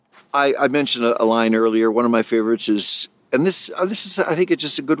I mentioned a line earlier. One of my favorites is, and this is, I think it's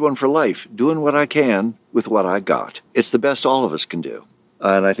just a good one for life, doing what I can with what I got. It's the best all of us can do.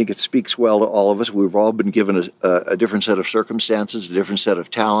 And I think it speaks well to all of us. We've all been given a different set of circumstances, a different set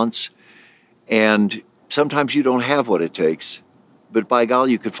of talents. And sometimes you don't have what it takes. But by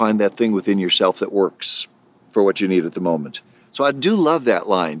golly, you could find that thing within yourself that works for what you need at the moment. So I do love that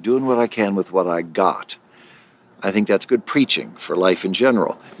line, doing what I can with what I got. I think that's good preaching for life in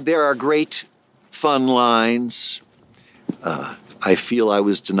general. There are great, fun lines. I feel I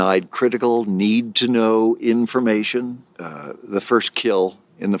was denied critical, need-to-know information. The first kill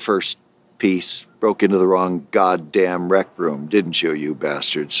in the first piece broke into the wrong goddamn rec room, didn't you, you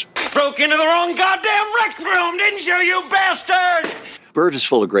bastards? Broke into the wrong goddamn rec room, didn't you, you bastard? Bird is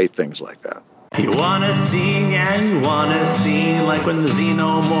full of great things like that. You wanna see, yeah, you wanna see, like when the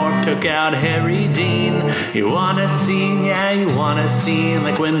Xenomorph took out Harry Dean. You wanna see, yeah, you wanna see,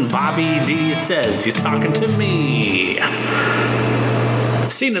 like when Bobby D says, "You're talking to me."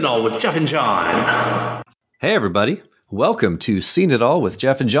 Seen It All with Jeff and John. Hey, everybody. Welcome to Seen It All with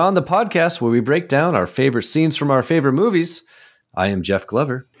Jeff and John, the podcast where we break down our favorite scenes from our favorite movies. I am Jeff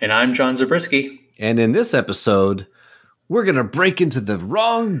Glover. And I'm John Zabriskie. And in this episode, we're going to break into the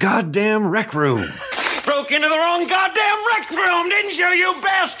wrong goddamn rec room. Broke into the wrong goddamn rec room, didn't you, you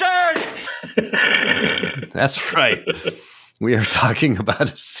bastard? That's right. We are talking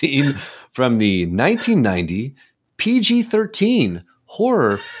about a scene from the 1990 PG-13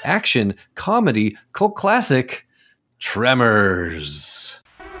 horror, action, comedy, cult classic, Tremors.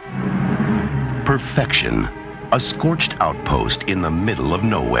 Perfection. A scorched outpost in the middle of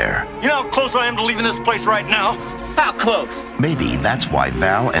nowhere. You know how close I am to leaving this place right now? How close? Maybe that's why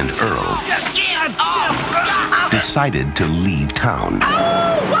Val and Earl decided to leave town.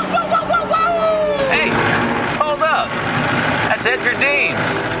 Hey, hold up. That's Edgar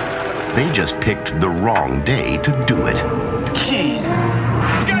Deems. They just picked the wrong day to do it. Jeez.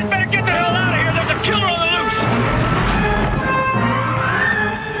 You guys better get the hell out of here. There's a killer on the loose.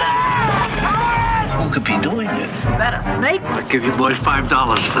 Who could be doing it? Is that a snake? I'll give you boys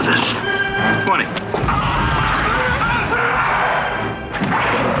 $5 for this. 20.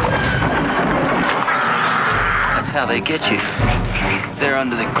 That's how they get you. They're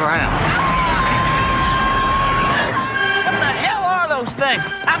under the ground. What the hell are those things?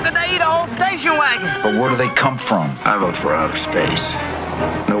 How could they eat a whole station wagon? But where do they come from? I vote for outer space.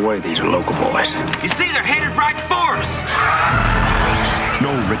 No way these are local boys. You see, they're headed right for us.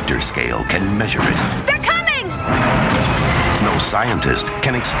 No Richter scale can measure it. They're coming! No scientist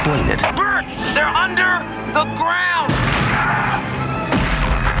can explain it. Bert, they're under the ground.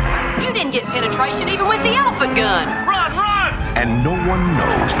 You didn't get penetration even with the elephant gun. Run, run! And no one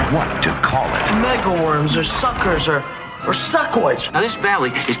knows what to call it. Megaworms or suckers or suckoids. Now this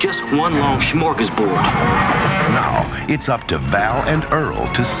valley is just one long smorgasbord. Now, it's up to Val and Earl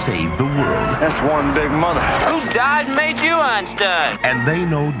to save the world. That's one big mother. Who died and made you Einstein? And they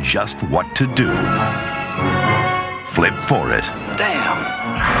know just what to do. Flip for it. Damn.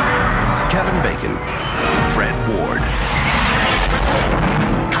 Kevin Bacon, Fred Ward,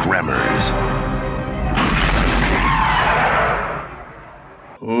 Tremors.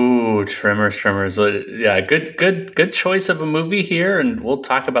 Ooh, Tremors. Yeah, good choice of a movie here, and we'll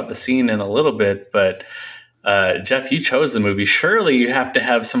talk about the scene in a little bit. But Jeff, you chose the movie. Surely you have to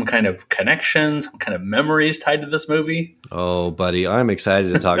have some kind of connection, some kind of memories tied to this movie. Oh, buddy, I'm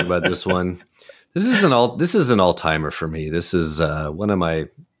excited to talk about this one. This is an all-timer for me. This is one of my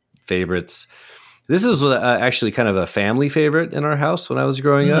favorites. This is actually kind of a family favorite in our house when I was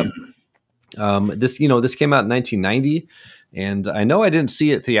growing up. This came out in 1990. And I know I didn't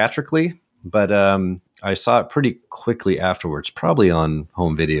see it theatrically, but I saw it pretty quickly afterwards, probably on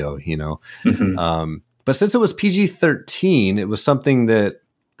home video, Mm-hmm. But since it was PG-13, it was something that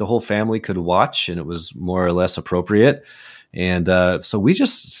the whole family could watch, and it was more or less appropriate. And so we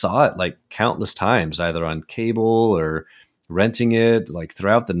just saw it like countless times, either on cable or renting it like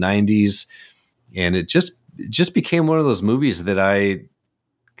throughout the 90s. And it just became one of those movies that I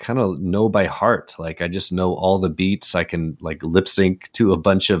kind of know by heart. Like I just know all the beats. I can like lip sync to a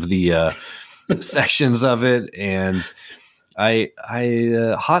bunch of the sections of it. And I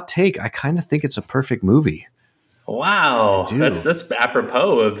hot take, I kind of think it's a perfect movie. Wow. That's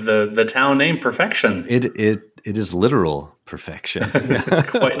apropos of the town name Perfection. It is literal perfection.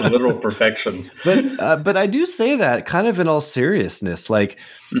 Quite literal perfection. But I do say that kind of in all seriousness. Like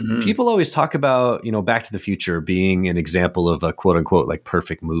people always talk about, Back to the Future being an example of a quote unquote like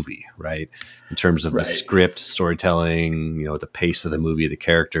perfect movie, right? In terms of the script, storytelling, the pace of the movie, the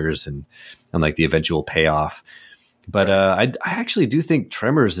characters, and like the eventual payoff. But I actually do think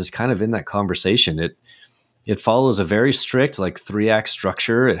Tremors is kind of in that conversation. It follows a very strict, like, 3-act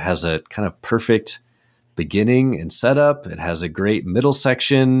structure. It has a kind of perfect beginning and setup. It has a great middle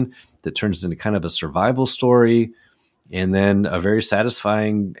section that turns into kind of a survival story, and then a very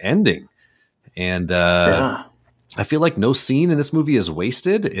satisfying ending. And I feel like no scene in this movie is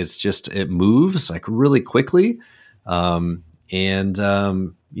wasted. It's just, it moves like really quickly. Every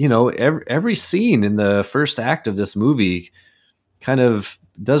scene in the first act of this movie kind of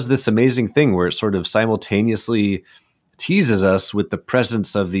does this amazing thing where it sort of simultaneously teases us with the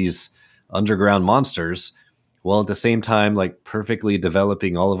presence of these underground monsters, while at the same time, like, perfectly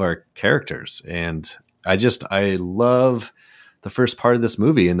developing all of our characters. And I love the first part of this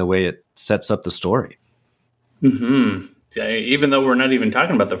movie and the way it sets up the story. Mm-hmm. Yeah, even though we're not even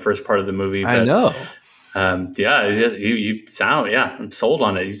talking about the first part of the movie. But, I know. You sound, I'm sold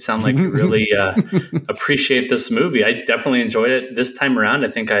on it. You sound like you really appreciate this movie. I definitely enjoyed it this time around.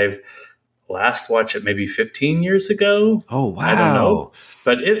 I think I've last watched it maybe 15 years ago. Oh, wow. I don't know.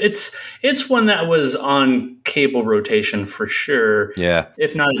 But it's one that was on cable rotation for sure. Yeah.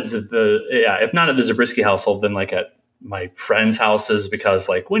 If not at the Zabriskie household, then like at my friends' houses, because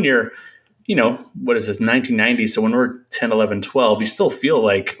like when you're, what is this, 1990? So when we're 10, 11, 12, you still feel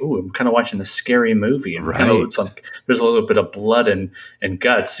like, ooh, I'm kind of watching a scary movie. And kind of, it's like there's a little bit of blood and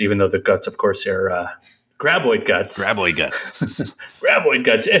guts, even though the guts, of course, are graboid guts. Graboid guts. Graboid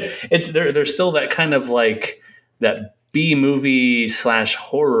guts. There's still that kind of like that B movie /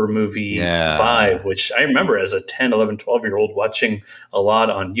 horror movie vibe, which I remember as a 10, 11, 12-year-old watching a lot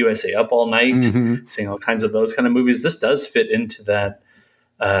on USA Up All Night, seeing all kinds of those kind of movies. This does fit into that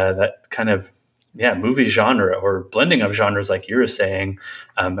kind of movie genre, or blending of genres, like you were saying.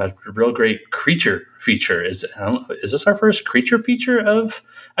 A real great creature feature. Is this our first creature feature of?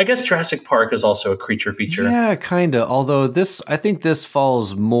 I guess Jurassic Park is also a creature feature. Yeah, kind of. Although I think this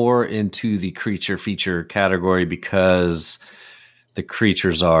falls more into the creature feature category because the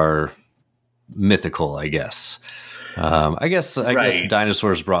creatures are mythical, I guess. I guess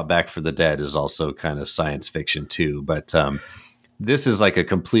Dinosaurs Brought Back for the Dead is also kind of science fiction too, but this is like a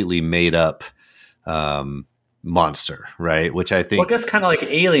completely made up monster, right? Which I think, well, I guess kind of like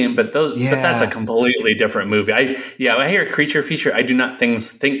Alien, but that's a completely different movie. I hear creature feature, I do not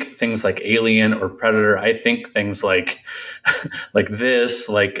think things like Alien or Predator. I think things like like this,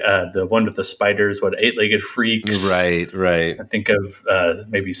 like the one with the spiders, Eight-Legged Freaks. Right. I think of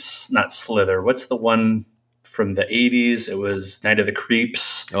maybe not Slither. What's the one from the 80s? It was Night of the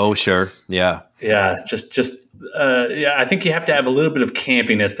Creeps. Oh, sure. Yeah. Yeah. I think you have to have a little bit of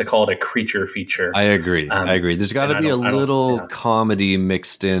campiness to call it a creature feature. I agree. There's got to be a little comedy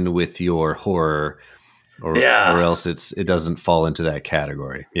mixed in with your horror, or else it doesn't fall into that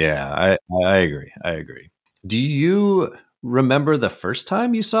category. Yeah, I agree. Do you remember the first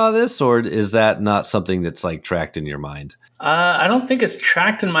time you saw this, or is that not something that's like tracked in your mind? I don't think it's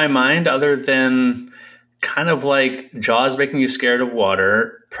tracked in my mind, other than kind of like Jaws making you scared of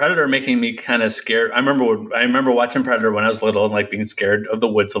water, Predator making me kind of scared. I remember watching Predator when I was little and like being scared of the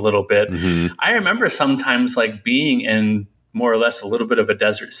woods a little bit. Mm-hmm. I remember sometimes like being in more or less a little bit of a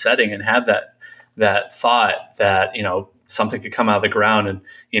desert setting and have that thought that, something could come out of the ground and,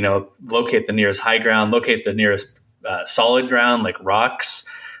 locate the nearest high ground, locate the nearest solid ground, like rocks.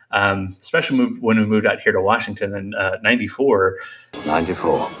 Especially when we moved out here to Washington in 94.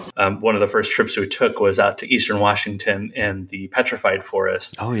 One of the first trips we took was out to Eastern Washington and the Petrified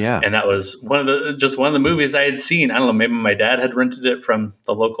Forest. Oh yeah, and that was one of the movies I had seen. I don't know, maybe my dad had rented it from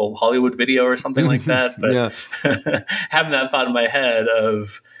the local Hollywood Video or something like that. But having that thought in my head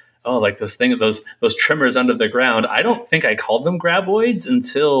of, oh, like those tremors under the ground. I don't think I called them graboids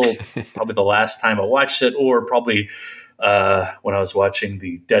until probably the last time I watched it, or probably when I was watching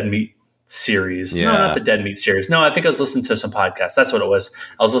the Dead Meat series. Yeah. No, not the Dead Meat series. No, I think I was listening to some podcasts. That's what it was.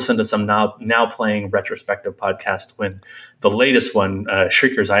 I was listening to some now playing retrospective podcast when the latest one,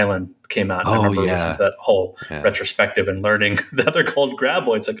 Shrieker's Island, came out. And I remember listening to that whole retrospective and learning that they're called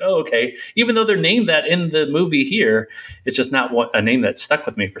graboids. Like, oh, okay. Even though they're named that in the movie here, it's just not a name that stuck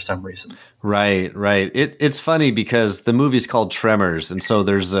with me for some reason. Right. It's funny because the movie's called Tremors, and so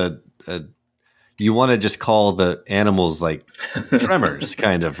there's a you want to just call the animals like tremors,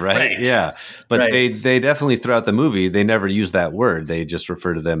 kind of, right? Yeah. But they definitely, throughout the movie, they never use that word. They just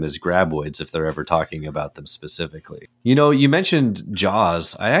refer to them as graboids if they're ever talking about them specifically. You mentioned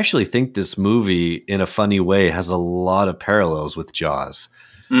Jaws. I actually think this movie, in a funny way, has a lot of parallels with Jaws.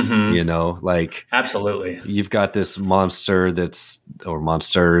 Mm-hmm. Like, absolutely. You've got this monster or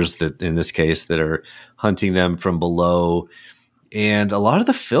monsters that, in this case, that are hunting them from below. And a lot of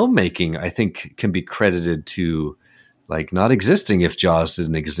the filmmaking, I think, can be credited to like not existing if Jaws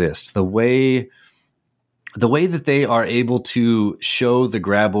didn't exist. The way that they are able to show the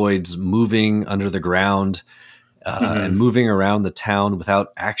graboids moving under the ground and moving around the town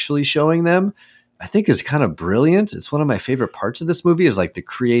without actually showing them, I think is kind of brilliant. It's one of my favorite parts of this movie is like the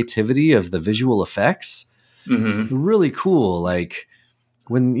creativity of the visual effects. Really cool. Like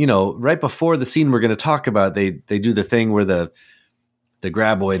when, right before the scene we're going to talk about, they do the thing where the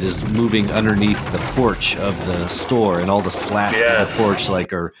graboid is moving underneath the porch of the store and all the slats of the porch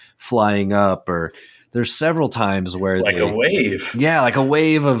like are flying up, or there's several times where a wave. Yeah, like a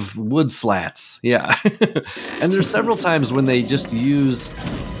wave of wood slats. Yeah. And there's several times when they just use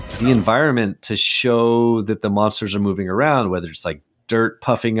the environment to show that the monsters are moving around, whether it's like dirt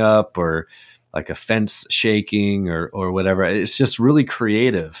puffing up or like a fence shaking or whatever. It's just really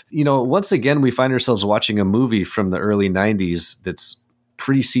creative. Once again, we find ourselves watching a movie from the early 90s that's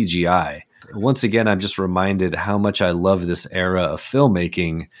pre-CGI. Once again, I'm just reminded how much I love this era of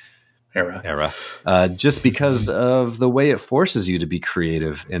filmmaking. Just because of the way it forces you to be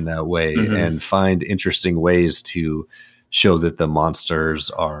creative in that way and find interesting ways to show that the monsters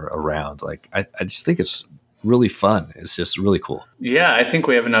are around. Like, I just think it's really fun. It's just really cool. Yeah, I think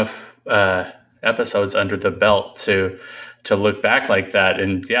we have enough episodes under the belt to look back like that.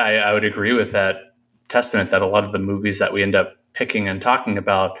 And yeah, I would agree with that testament that a lot of the movies that we end up picking and talking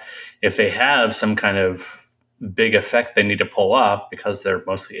about, if they have some kind of big effect they need to pull off, because they're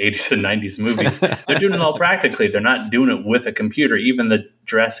mostly 80s and 90s movies, they're doing it all practically. They're not doing it with a computer. Even the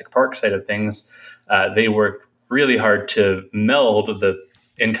Jurassic Park side of things, they work really hard to meld the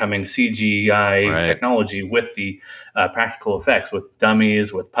incoming CGI technology with the practical effects, with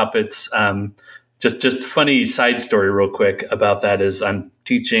dummies, with puppets. Just funny side story real quick about that is I'm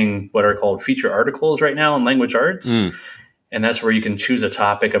teaching what are called feature articles right now in language arts. And that's where you can choose a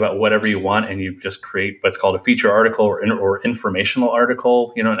topic about whatever you want, and you just create what's called a feature article or informational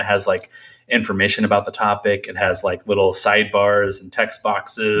article. And it has like information about the topic. It has like little sidebars and text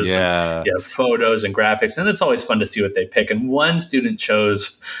boxes. Yeah. And, photos and graphics. And it's always fun to see what they pick. And one student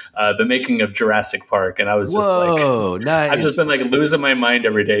chose the making of Jurassic Park. And I was just nice. I've just been like losing my mind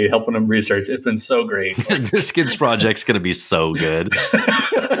every day helping them research. It's been so great. This kid's project's going to be so good.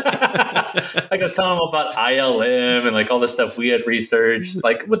 Like I was telling them about ILM and like all the stuff we had researched,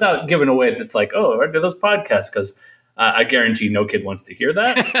 like without giving away that's like, I do those podcasts, because I guarantee no kid wants to hear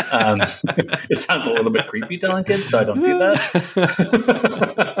that. It sounds a little bit creepy telling kids, so I don't do that.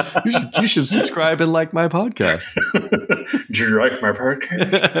 You should subscribe and like my podcast. Do you like my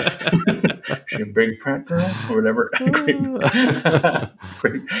podcast? She a big prank girl or whatever.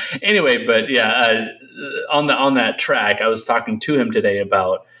 Great. Anyway, but yeah, on that track, I was talking to him today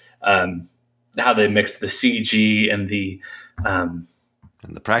about how they mixed the CG and the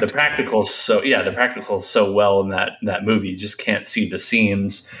practicals. So yeah, the practicals so well in that movie. You just can't see the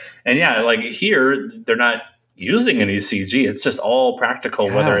seams. And yeah, like here, they're not using any CG. It's just all practical,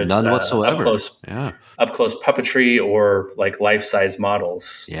 whether it's none whatsoever. Up close puppetry or like life-size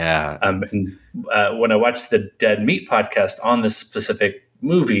models. Yeah. And when I watched the Dead Meat podcast on this specific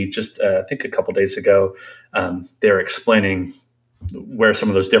movie, just I think a couple days ago, they're explaining where some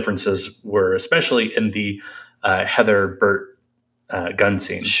of those differences were, especially in the Heather Burt gun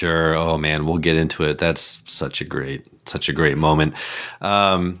scene. Sure. Oh man, we'll get into it. That's such a great moment.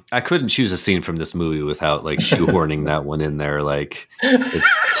 I couldn't choose a scene from this movie without like shoehorning that one in there. Like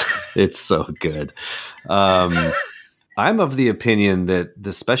it's so good. I'm of the opinion that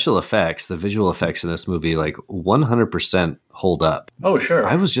the special effects, the visual effects in this movie, like 100% hold up. Oh, sure.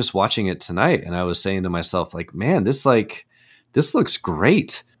 I was just watching it tonight and I was saying to myself, like, man, this looks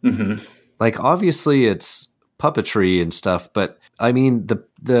great. Mm-hmm. Like, obviously it's puppetry and stuff, but I mean,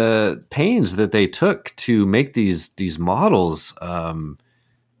 the pains that they took to make these models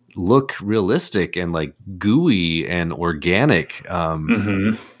look realistic and like gooey and organic.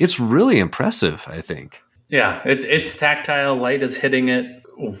 It's really impressive, I think. Yeah, it's tactile. Light is hitting it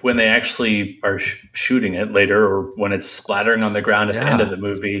when they actually are shooting it later, or when it's splattering on the ground at the end of the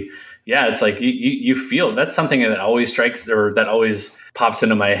movie. Yeah, it's like you feel that's something that always strikes, or that always pops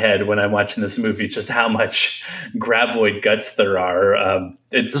into my head when I'm watching this movie. It's just how much graboid guts there are.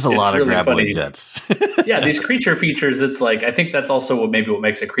 There's a lot of graboid guts. Yeah, these creature features. It's like, I think that's also what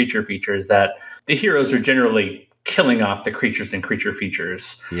makes a creature feature is that the heroes are generally killing off the creatures and creature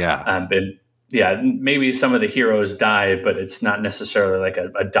features. Yeah, and yeah, maybe some of the heroes die, but it's not necessarily like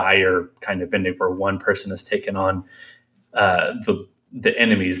a dire kind of ending where one person has taken on the the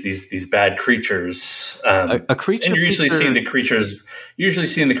enemies, these bad creatures. A creature, and you're usually seeing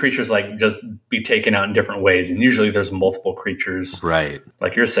the creatures like just be taken out in different ways, and usually there's multiple creatures. Right,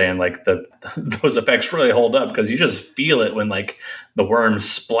 like you're saying, like those effects really hold up because you just feel it when like the worm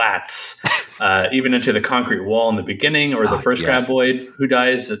splats even into the concrete wall in the beginning, or the first graboid who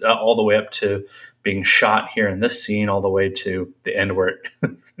dies, all the way up to being shot here in this scene, all the way to the end where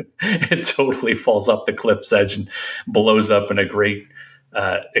it totally falls off the cliff's edge and blows up in a great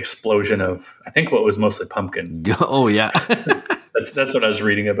explosion of, I think, what was mostly pumpkin. Oh yeah. That's what I was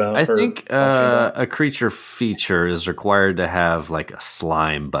reading about. I think a creature feature is required to have like a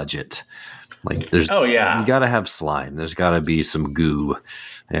slime budget. Like you got to have slime. There's got to be some goo.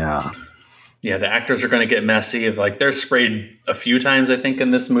 Yeah. Yeah, the actors are going to get messy. Like they're sprayed a few times, I think,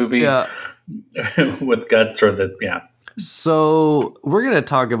 in this movie. Yeah. With guts or So we're going to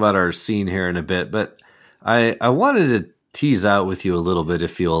talk about our scene here in a bit, but I wanted to tease out with you a little bit,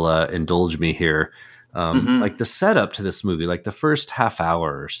 if you'll indulge me here. Like the setup to this movie, like the first half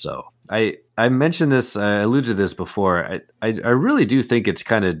hour or so. I mentioned this, I alluded to this before. I really do think it's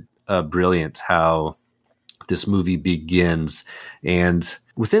kind of brilliant how this movie begins. And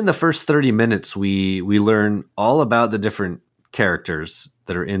within the first 30 minutes, we learn all about the different characters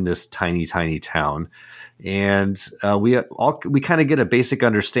that are in this tiny town, and we kind of get a basic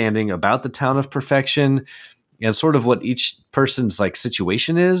understanding about the town of perfection and sort of what each person's like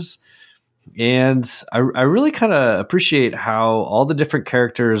situation is. And I really kind of appreciate how all the different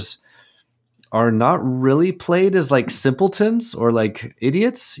characters are not really played as like simpletons or like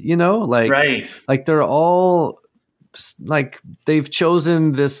idiots, like they're all like they've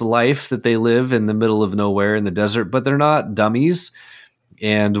chosen this life that they live in the middle of nowhere in the desert, but they're not dummies.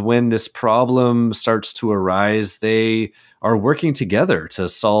 And when this problem starts to arise, they are working together to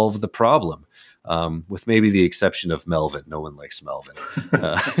solve the problem. With maybe the exception of Melvin. No one likes Melvin.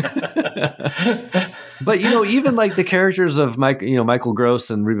 But, even like the characters of Michael Gross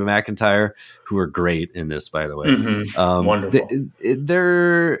and Reba McEntire, who are great in this, by the way. Mm-hmm. Wonderful.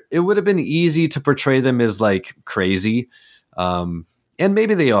 It would have been easy to portray them as like crazy. And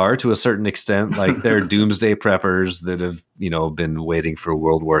maybe they are to a certain extent, like they're doomsday preppers that have, been waiting for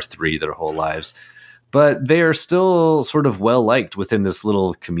World War III their whole lives. But they are still sort of well-liked within this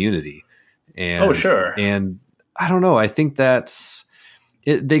little community. And, sure. And I don't know. I think that's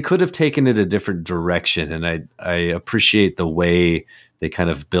it. They could have taken it a different direction. And I appreciate the way they kind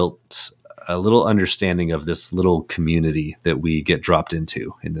of built a little understanding of this little community that we get dropped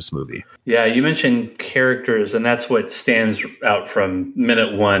into in this movie. Yeah. You mentioned characters, and that's what stands out from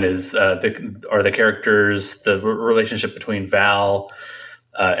minute one is the characters, the relationship between Val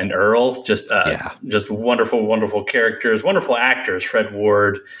and Earl, just wonderful, wonderful characters, wonderful actors, Fred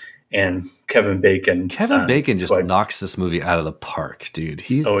Ward and Kevin Bacon. Kevin Bacon just knocks this movie out of the park, dude.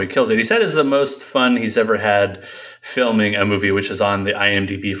 He kills it. He said it's the most fun he's ever had filming a movie, which is on the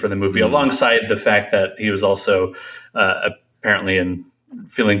IMDb for the movie, alongside the fact that he was also apparently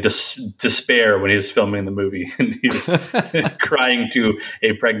feeling despair when he was filming the movie. And he was crying to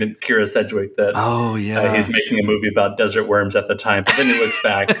a pregnant Kira Sedgwick that he's making a movie about desert worms at the time. But then he looks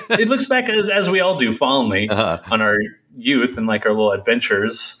back. He looks back as we all do fondly on our youth and like our little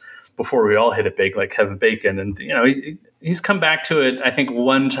adventures before we all hit it big like Kevin Bacon. And, he's come back to it, I think,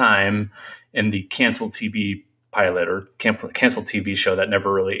 one time in the canceled TV pilot or canceled TV show that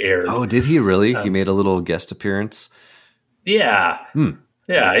never really aired. Oh, did he really? He made a little guest appearance? Yeah.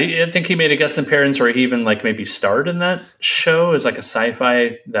 Yeah, I think he made a guest appearance where he even like maybe starred in that show as like a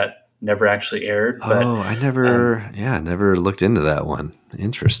sci-fi that never actually aired. But, I never looked into that one.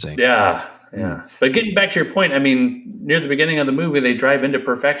 Interesting. Yeah. But getting back to your point, I mean, near the beginning of the movie, they drive into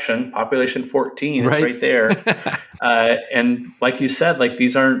perfection, population 14, it's right there. And like you said, like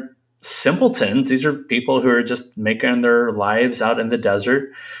these aren't simpletons. These are people who are just making their lives out in the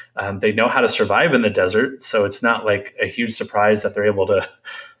desert. They know how to survive in the desert. So it's not like a huge surprise that they're able to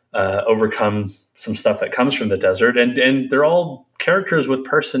overcome some stuff that comes from the desert. And they're all characters with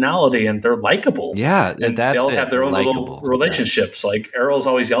personality and they're likable. Yeah. And they all have their own little relationships. Like Errol's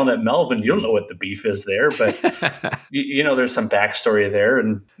always yelling at Melvin. You don't know what the beef is there, but there's some backstory there.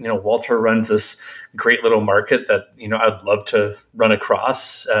 And, Walter runs this great little market that, I'd love to run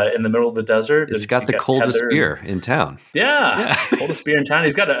across in the middle of the desert. It's got the coldest beer in town. Yeah. Coldest beer in town.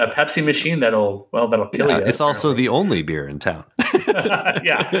 He's got a Pepsi machine that'll kill you. It's also the only beer in town.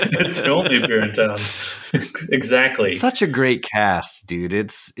 Yeah. It's the only beer in town. Exactly. It's such a great cast, dude.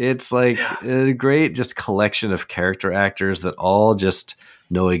 It's like a great just collection of character actors that all just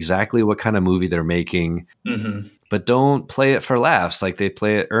know exactly what kind of movie they're making. Mm-hmm. But don't play it for laughs. Like they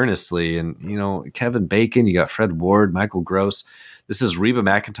play it earnestly. And, Kevin Bacon, you got Fred Ward, Michael Gross. This is Reba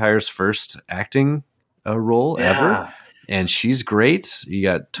McEntire's first acting role ever, and she's great. You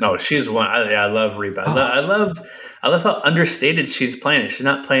got no, she's one. I love Reba. I love how understated she's playing it. She's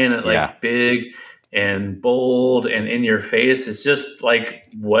not playing it like big and bold and in your face. It's just like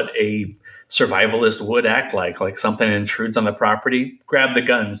what a survivalist would act like something intrudes on the property, grab the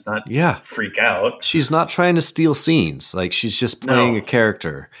guns, not freak out. She's not trying to steal scenes. Like, she's just playing a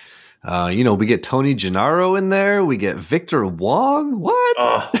character. We get Tony Gennaro in there. We get Victor Wong. What?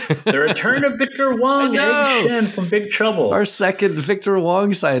 The return of Victor Wong, Egg Shen from Big Trouble. Our second Victor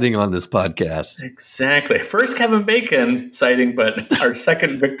Wong sighting on this podcast. Exactly. First Kevin Bacon sighting, but our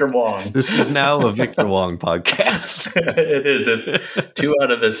second Victor Wong. This is now a Victor Wong podcast. It is. If 2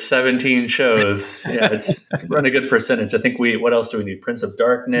 out of the 17 shows, it's run a good percentage. I think what else do we need? Prince of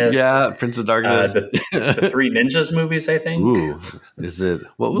Darkness. Yeah, Prince of Darkness. The 3 Ninjas movies, I think. Ooh,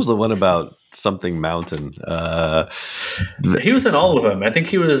 what was the one about something mountain? He was in all of them. I think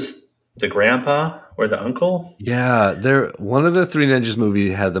he was the grandpa or the uncle. Yeah, one of the 3 Ninjas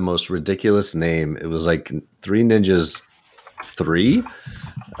movie had the most ridiculous name. It was like 3 Ninjas 3.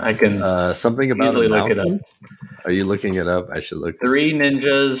 I can something about easily look it up. Are you looking it up? I should look. 3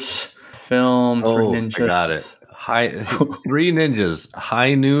 Ninjas film. 3 Ninjas. I got it. 3 Ninjas,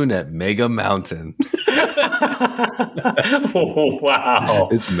 High Noon at Mega Mountain. Wow.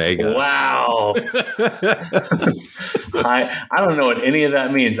 It's mega. Wow. I don't know what any of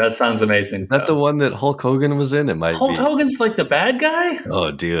that means. That sounds amazing. Is that the one that Hulk Hogan was in? It might Hulk be. Hogan's like the bad guy?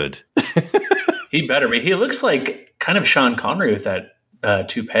 Oh, dude. He better be. He looks like kind of Sean Connery with that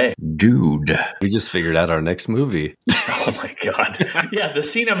toupee. Dude. We just figured out our next movie. Oh my God. Yeah, the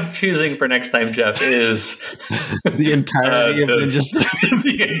scene I'm choosing for next time, Jeff, is the entirety of Ninjas.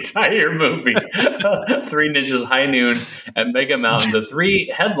 The entire movie. 3 Ninjas High Noon at Mega Mountain. The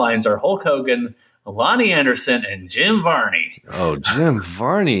 3 headlines are Hulk Hogan, Lonnie Anderson, and Jim Varney. Oh, Jim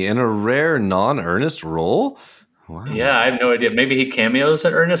Varney in a rare non-Ernest role? Wow. Yeah, I have no idea. Maybe he cameos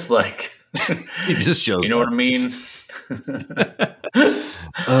at Ernest, like he just shows. You know what I mean?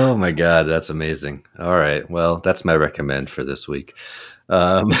 Oh my God, that's amazing. All right, well, that's my recommend for this week.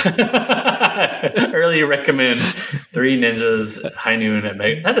 Early recommend 3 Ninjas High Noon at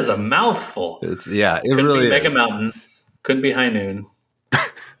Mega. That is a mouthful. It Couldn't really be Mega is. Mountain. Couldn't be High Noon.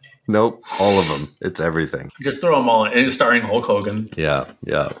 Nope, all of them. It's everything. Just throw them all in, starring Hulk Hogan. Yeah.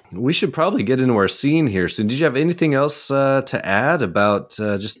 We should probably get into our scene here soon. Did you have anything else to add about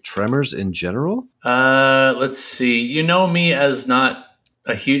just Tremors in general? Let's see. You know me as not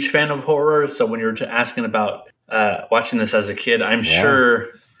a huge fan of horror, so when you're asking about watching this as a kid, I'm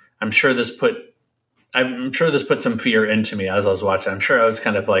sure this put some fear into me as I was watching. I'm sure I was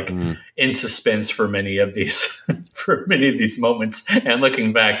kind of like in suspense for many of these moments. And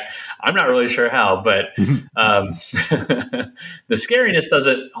looking back, I'm not really sure how, but the scariness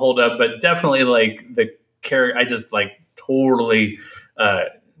doesn't hold up. But definitely, like the character, I just like totally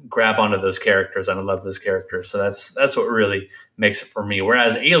grab onto those characters, and I love those characters. So that's what really makes it for me.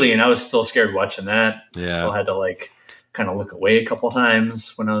 Whereas Alien, I was still scared watching that. Yeah. I still had to like kind of look away a couple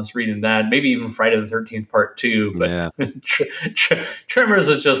times when I was reading that. Maybe even Friday the 13th Part 2. But yeah. Tremors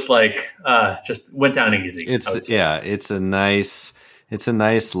is just like just went down easy. It's a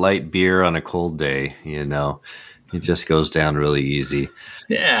nice light beer on a cold day. You know, it just goes down really easy.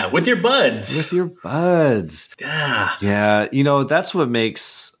 Yeah, with your buds. Yeah. You know, that's what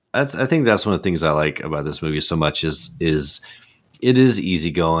makes. I think that's one of the things I like about this movie so much is it is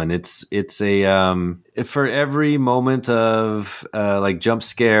easygoing. It's a for every moment of like jump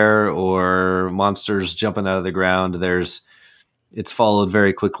scare or monsters jumping out of the ground, it's followed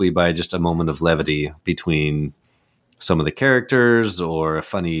very quickly by just a moment of levity between some of the characters or a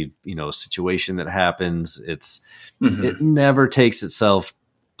funny, situation that happens. It never takes itself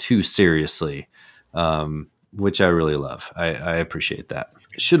too seriously, which I really love. I appreciate that.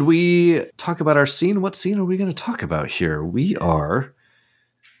 Should we talk about our scene? What scene are we going to talk about here? We are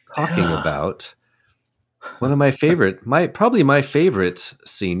talking about one of my favorite, probably my favorite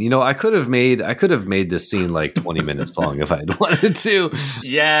scene. I could have made this scene like 20 minutes long if I'd wanted to.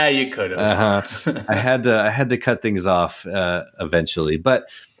 Yeah, you could have. I had to cut things off eventually, but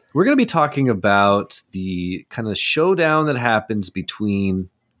we're going to be talking about the kind of showdown that happens between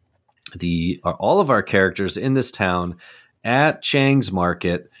all of our characters in this town at Chang's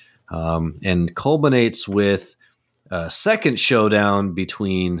Market, and culminates with a second showdown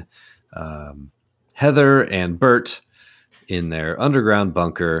between Heather and Bert in their underground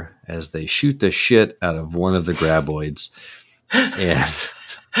bunker as they shoot the shit out of one of the graboids. And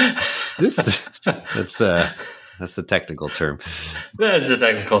That's the technical term. That's a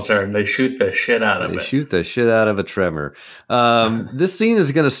technical term. They shoot the shit out of it. They shoot the shit out of a tremor. This scene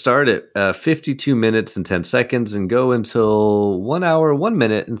is going to start at 52 minutes and 10 seconds and go until 1 hour, 1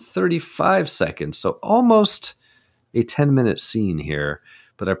 minute and 35 seconds. So almost a 10-minute scene here.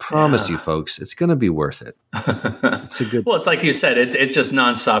 But I promise you, folks, it's going to be worth it. It's a good. Well, it's like you said, it's just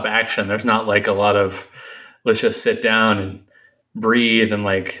nonstop action. There's not like a lot of let's just sit down and breathe and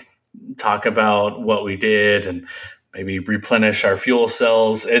like talk about what we did and maybe replenish our fuel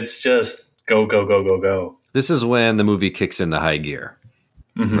cells. It's just go, go, go, go, go. This is when the movie kicks into high gear,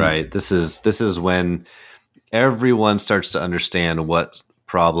 right? This is when everyone starts to understand what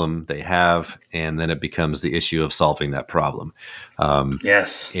problem they have, and then it becomes the issue of solving that problem.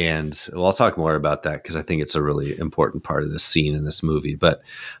 Yes. And I'll talk more about that because I think it's a really important part of this scene in this movie. But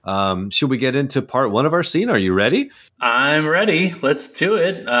should we get into part one of our scene? Are you ready? I'm ready. Let's do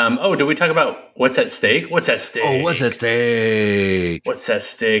it. Do we talk about what's at stake? What's at stake? Oh, what's at stake? What's at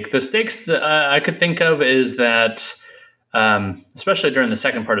stake? The stakes that I could think of is that, especially during the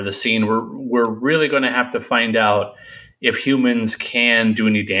second part of the scene, we're really going to have to find out if humans can do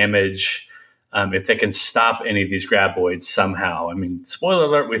any damage, if they can stop any of these graboids somehow. I mean, spoiler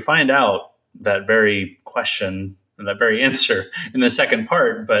alert, we find out that very question and that very answer in the second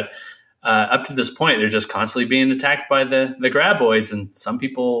part. But up to this point, they're just constantly being attacked by the graboids. And some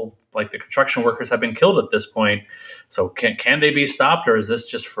people, like the construction workers, have been killed at this point. So can they be stopped? Or is this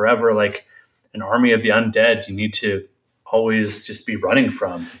just forever like an army of the undead you need to always just be running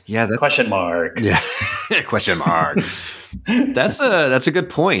from? Yeah, question mark. Yeah, question mark. That's a good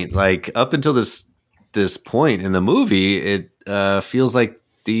point. Like up until this point in the movie, it feels like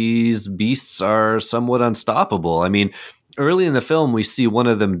these beasts are somewhat unstoppable. I mean, early in the film, we see one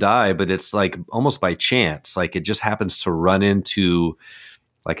of them die, but it's like almost by chance. Like it just happens to run into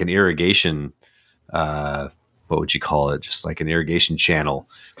like an irrigation. What would you call it? Just like an irrigation channel.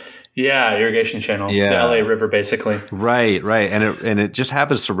 Yeah, irrigation channel. Yeah. The LA River, basically. Right. And it just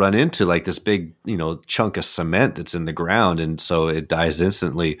happens to run into like this big, chunk of cement that's in the ground, and so it dies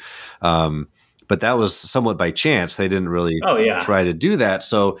instantly. But that was somewhat by chance. They didn't really try to do that.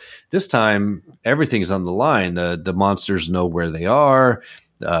 So this time, everything's on the line. The monsters know where they are.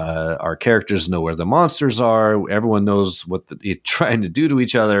 Our characters know where the monsters are. Everyone knows what they're trying to do to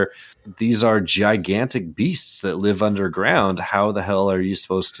each other. These are gigantic beasts that live underground. How the hell are you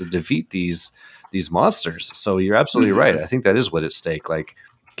supposed to defeat these monsters? So you're absolutely right. I think that is what at stake. Like,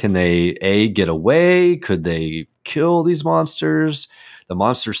 can they get away? Could they kill these monsters? The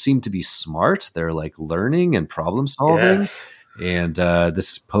monsters seem to be smart. They're like learning and problem solving. Yes. And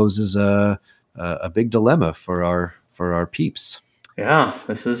this poses a big dilemma for our peeps. Yeah,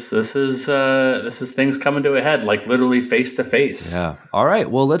 this is things coming to a head, like literally face to face. Yeah. All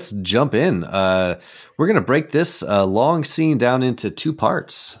right. Well, let's jump in. We're going to break this long scene down into two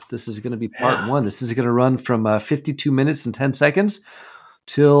parts. This is going to be part one. This is going to run from 52 minutes and 10 seconds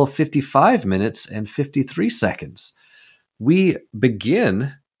till 55 minutes and 53 seconds. We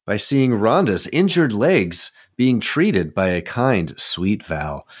begin by seeing Rhonda's injured legs being treated by a kind, sweet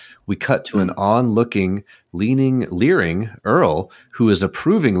Val. We cut to an on-looking, leering Earl who is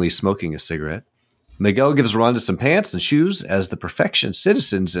approvingly smoking a cigarette. Miguel gives Rhonda some pants and shoes as the perfection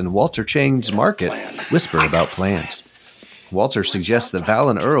citizens in Walter Chang's market whisper about plans. Walter suggests that Val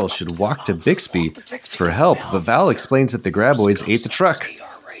and Earl should walk to Bixby for help, but Val explains that the graboids ate the truck.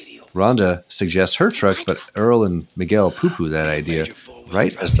 Rhonda suggests her truck, but Earl and Miguel poo-poo that idea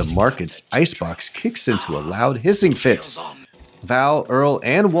right as the market's icebox kicks into a loud hissing fit. Val, Earl,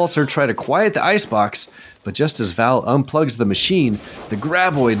 and Walter try to quiet the icebox, but just as Val unplugs the machine, the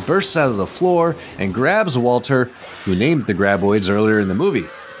graboid bursts out of the floor and grabs Walter, who named the graboids earlier in the movie.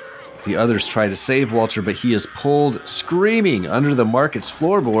 The others try to save Walter, but he is pulled screaming under the market's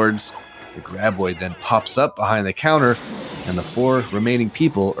floorboards. The graboid then pops up behind the counter, and the four remaining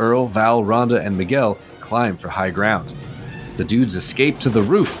people, Earl, Val, Rhonda, and Miguel, climb for high ground. The dudes escape to the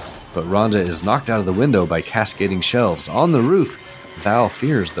roof, but Rhonda is knocked out of the window by cascading shelves. On the roof, Val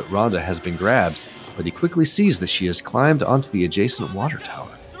fears that Rhonda has been grabbed, but he quickly sees that she has climbed onto the adjacent water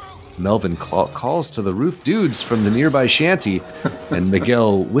tower. Melvin calls to the roof dudes from the nearby shanty, and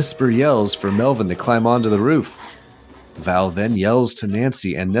Miguel whisper yells for Melvin to climb onto the roof. Val then yells to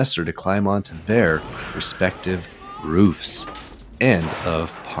Nancy and Nestor to climb onto their respective roofs. End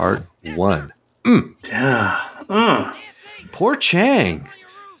of part one. Poor Chang.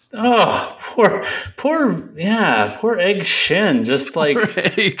 Oh, poor Egg Shen. Just like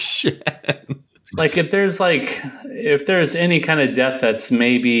Egg Shen. Like if there's any kind of death that's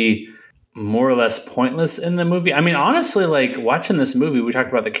maybe more or less pointless in the movie. I mean, honestly, like watching this movie, we talked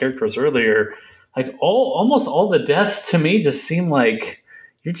about the characters earlier. like almost all the deaths to me just seem like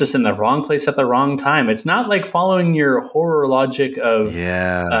you're just in the wrong place at the wrong time. It's not like following your horror logic of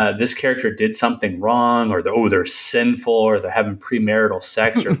this character did something wrong, or they're sinful, or they're having premarital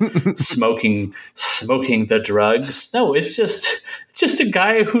sex, or smoking the drugs. No, it's just a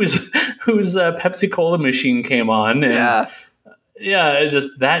guy whose Pepsi Cola machine came on, and it's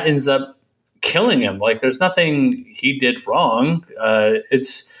just that ends up killing him. Like there's nothing he did wrong.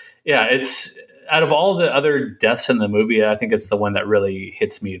 It's out of all the other deaths in the movie, I think it's the one that really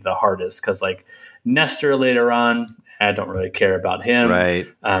hits me the hardest, because like Nestor later on, I don't really care about him. Right.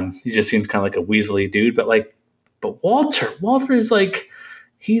 He just seems kind of like a Weasley dude, but Walter is like,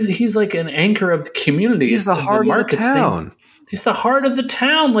 he's like an anchor of the community. He's the heart of the town. He's the heart of the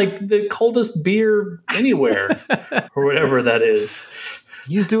town, like the coldest beer anywhere, or whatever that is.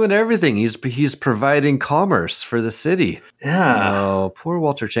 He's doing everything. He's providing commerce for the city. Yeah. Oh, poor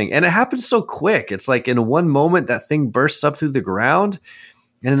Walter Chang. And it happens so quick. It's like in one moment that thing bursts up through the ground,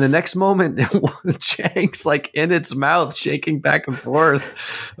 and in the next moment, Chang's like in its mouth, shaking back and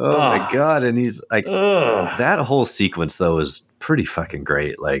forth. Oh my God. And he's like, that whole sequence though is pretty fucking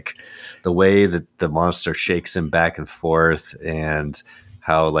great. Like the way that the monster shakes him back and forth, and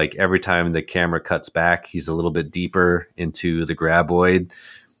how like every time the camera cuts back, he's a little bit deeper into the graboid.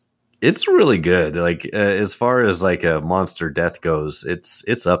 It's really good. Like as far as like a monster death goes,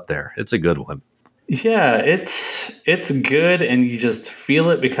 it's up there. It's a good one. Yeah, it's good, and you just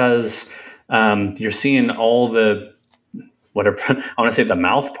feel it because you're seeing all the whatever I want to say the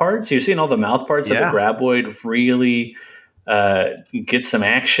mouth parts. You're seeing all the mouth parts of the graboid really get some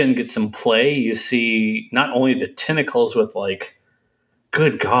action, get some play. You see not only the tentacles with like,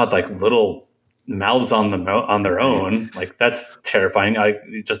 good God, like little mouths on their own. Like that's terrifying.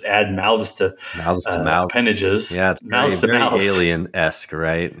 You just add mouths to mouth appendages. Yeah, it's very alien-esque,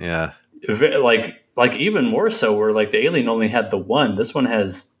 right? Yeah. Like even more so, where like the alien only had the one. This one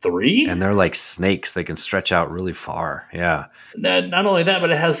has 3. And they're like snakes. They can stretch out really far. Yeah. Not only that, but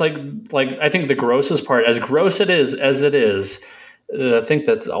it has like I think the grossest part, as gross as it is, I think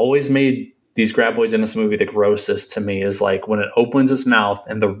that's always made these graboids in this movie the grossest to me is like when it opens its mouth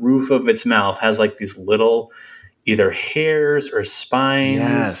and the roof of its mouth has like these little either hairs or spines.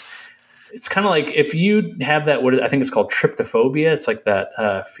 Yes. It's kind of like if you have that, I think it's called tryptophobia. It's like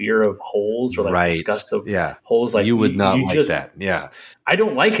that fear of holes or like disgust of holes. Like you would not like that. Yeah. I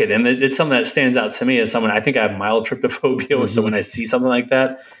don't like it. And it's something that stands out to me as someone, I think I have mild tryptophobia. Mm-hmm. So when I see something like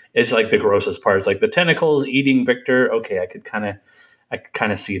that, it's like the grossest part. It's like the tentacles eating Victor. Okay. I could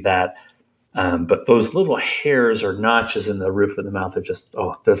kind of see that. But those little hairs or notches in the roof of the mouth are just,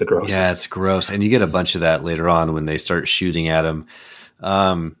 they're the grossest. Yeah, it's gross. And you get a bunch of that later on when they start shooting at him.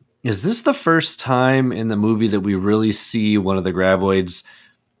 Is this the first time in the movie that we really see one of the graboids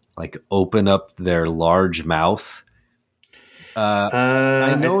like open up their large mouth?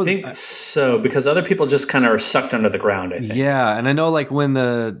 I think so, because other people just kind of are sucked under the ground, I think. Yeah, and I know like when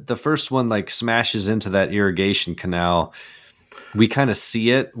the first one like smashes into that irrigation canal, we kind of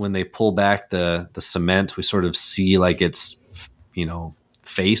see it when they pull back the cement. We sort of see like its,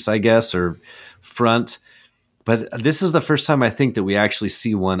 face, I guess, or front. But this is the first time I think that we actually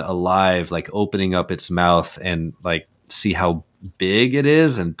see one alive, like opening up its mouth and like see how big it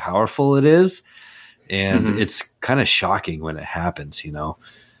is and powerful it is. And it's kind of shocking when it happens,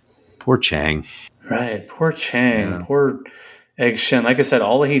 Poor Chang. Right. Poor Chang. Yeah. Poor Egg Shen. Like I said,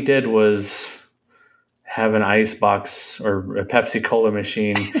 all he did was have an ice box or a Pepsi Cola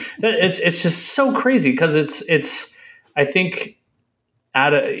machine. It's just so crazy because it's I think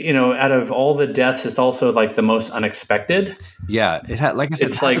out of all the deaths, it's also like the most unexpected. Yeah, it had, like I said,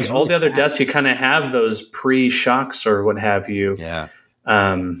 it's like all the other deaths, you kind of have those pre-shocks or what have you. Yeah.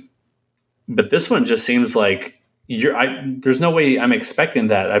 But this one just seems like there's no way I'm expecting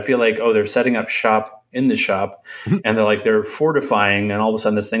that. I feel like, they're setting up shop in the shop and they're fortifying, and all of a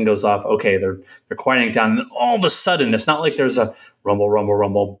sudden this thing goes off. Okay, they're quieting down, and all of a sudden it's not like there's a rumble, rumble,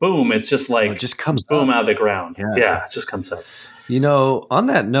 rumble, boom. It's just like it just comes boom up out of the ground. Yeah, it just comes up. On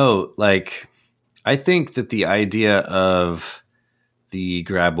that note, like, I think that the idea of the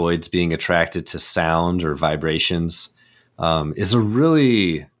graboids being attracted to sound or vibrations is a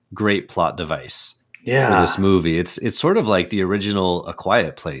really great plot device for this movie. It's sort of like the original A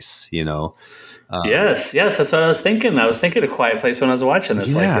Quiet Place, Yes, that's what I was thinking. I was thinking A Quiet Place when I was watching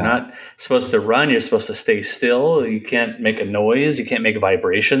this. Like, you're not supposed to run. You're supposed to stay still. You can't make a noise. You can't make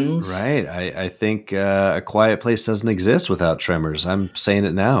vibrations. Right. I think A Quiet Place doesn't exist without Tremors. I'm saying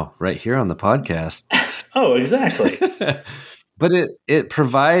it now, right here on the podcast. Oh, exactly. But it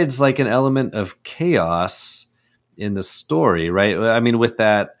provides like an element of chaos in the story, right? I mean, with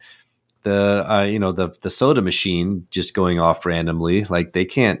that the soda machine just going off randomly. Like they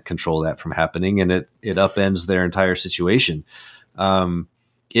can't control that from happening, and it upends their entire situation.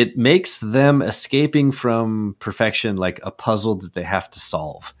 It makes them escaping from perfection like a puzzle that they have to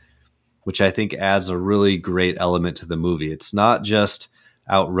solve, which I think adds a really great element to the movie. It's not just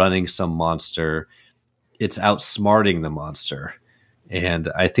outrunning some monster, it's outsmarting the monster. And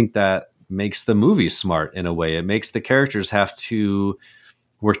I think that makes the movie smart in a way. It makes the characters have to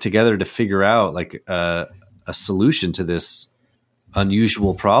work together to figure out like a solution to this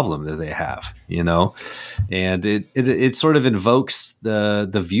unusual problem that they have, and it sort of invokes the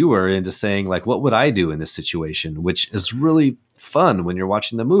viewer into saying like, what would I do in this situation, which is really fun when you're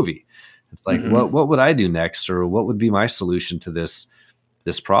watching the movie. It's like, what would I do next, or what would be my solution to this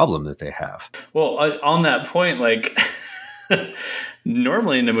problem that they have? Well, on that point, like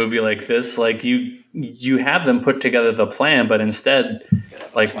normally in a movie like this, like you have them put together the plan, but instead,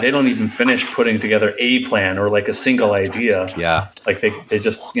 like they don't even finish putting together a plan or like a single idea. Yeah, like they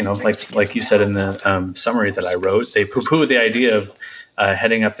just like you said in the summary that I wrote, they poo-poo the idea of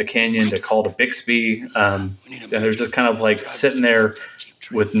heading up the canyon to call to Bixby, and they're just kind of like sitting there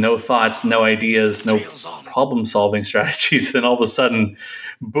with no thoughts, no ideas, no problem-solving strategies, and all of a sudden,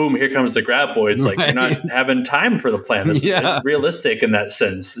 boom, here comes the graboids. Like, you're not having time for the plan. It's realistic in that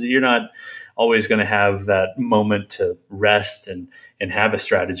sense. You're not always going to have that moment to rest and have a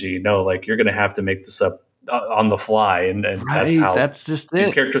strategy. No, like, you're going to have to make this up on the fly, and that's just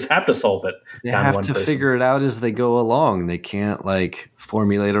these characters have to solve it. They have to figure it out as they go along. They can't, like,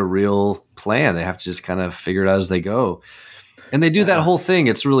 formulate a real plan. They have to just kind of figure it out as they go. And they do that whole thing.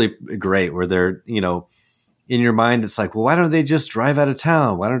 It's really great where they're, in your mind, it's like, well, why don't they just drive out of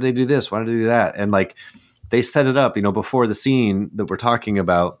town? Why don't they do this? Why don't they do that? And like, they set it up, before the scene that we're talking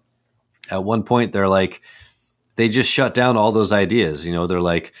about. At one point, they're like, they just shut down all those ideas. They're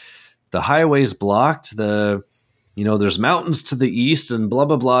like, the highway's blocked. There's mountains to the east and blah,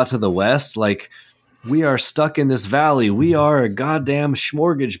 blah, blah to the west. Like, we are stuck in this valley. We are a goddamn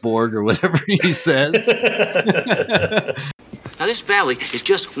smorgasbord or whatever he says. Now, this valley is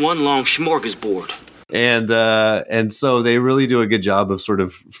just one long smorgasbord. And so they really do a good job of sort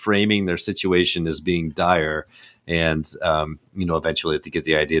of framing their situation as being dire. And, eventually they get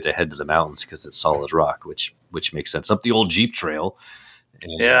the idea to head to the mountains because it's solid rock, which makes sense. Up the old Jeep trail.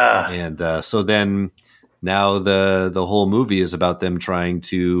 And so then now the whole movie is about them trying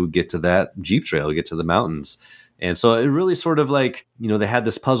to get to that Jeep trail, get to the mountains. And so it really sort of like, they had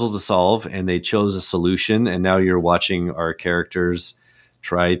this puzzle to solve and they chose a solution. And now you're watching our characters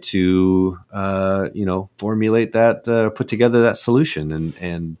try to, formulate that, put together that solution.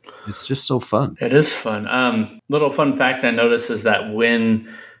 And it's just so fun. It is fun. Little fun fact I noticed is that when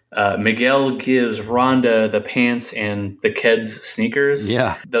Miguel gives Rhonda the pants and the Keds sneakers.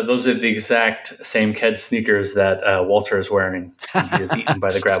 Yeah. Those are the exact same Keds sneakers that Walter is wearing when he is eaten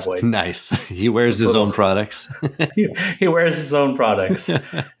by the graboid. Nice. He wears his own products. he wears his own products.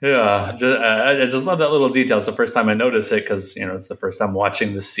 Yeah. I just love that little detail. It's the first time I notice it because, it's the first time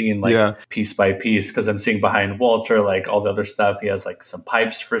watching the scene piece by piece because I'm seeing behind Walter like all the other stuff. He has like some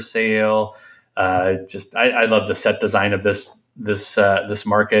pipes for sale. I love the set design of this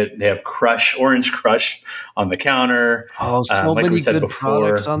market. They have Orange Crush on the counter. Oh, so like many good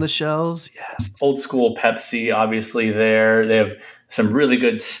products on the shelves. Yes. Old school Pepsi, obviously there. They have some really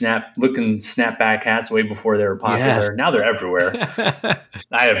good snapback hats way before they were popular. Yes. Now they're everywhere.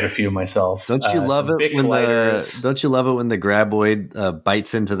 I have a few myself. Don't you love it when the graboid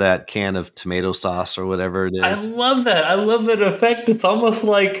bites into that can of tomato sauce or whatever it is? I love that. I love that effect. It's almost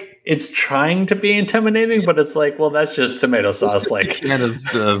like it's trying to be intimidating, but it's like, well, that's just tomato sauce. Like can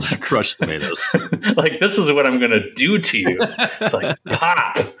of crushed tomatoes. Like, this is what I'm going to do to you. It's like,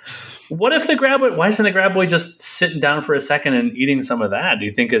 pop. Why isn't the graboid just sitting down for a second and eating some of that? Do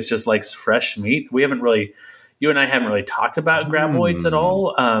you think it's just like fresh meat? You and I haven't really talked about graboids at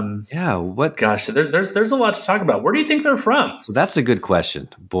all. Gosh, there's a lot to talk about. Where do you think they're from? So that's a good question.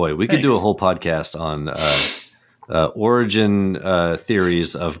 Boy, we could do a whole podcast on origin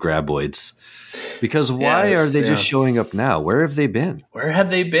theories of graboids. Because why are they just showing up now? Where have they been?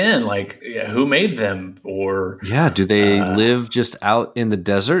 Like, who made them? Or do they live just out in the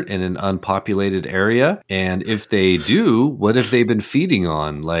desert in an unpopulated area? And if they do, what have they been feeding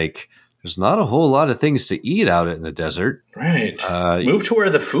on? Like, there's not a whole lot of things to eat out in the desert. Right. Move to where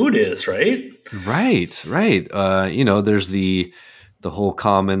the food is, right? Right. There's the whole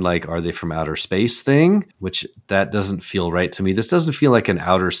common, like, are they from outer space thing, which that doesn't feel right to me. This doesn't feel like an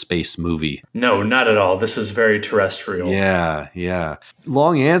outer space movie. No, not at all. This is very terrestrial. Yeah.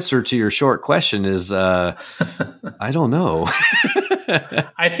 Long answer to your short question is, I don't know.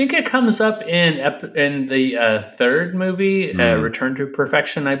 I think it comes up in the third movie, Return to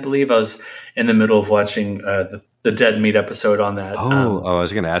Perfection. I believe I was in the middle of watching the Dead Meat episode on that. I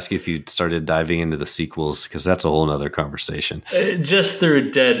was going to ask you if you started diving into the sequels, because that's a whole nother conversation. Just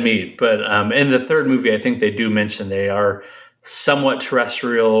through Dead Meat, but in the third movie, I think they do mention they are somewhat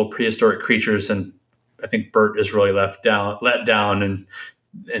terrestrial, prehistoric creatures, and I think Bert is really let down,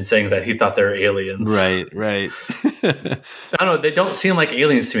 and saying that he thought they were aliens. Right. I don't know. They don't seem like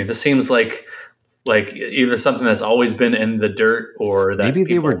aliens to me. This seems like either something that's always been in the dirt, or that maybe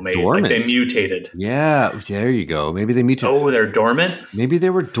they were made. dormant. Like they mutated. Yeah, there you go. Maybe they mutated. Oh, they're dormant? Maybe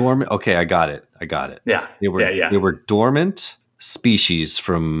they were dormant. Okay, I got it. Yeah. They were dormant species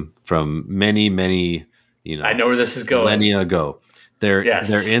from many, I know where this is going. millennia ago. They're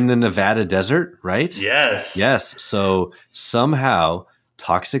in the Nevada desert, right? Yes. So somehow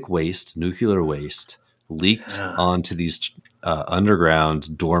toxic waste, nuclear waste, leaked onto these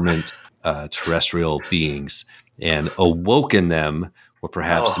underground dormant terrestrial beings and awoken them, or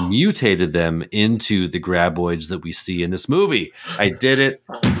perhaps mutated them into the graboids that we see in this movie. I did it.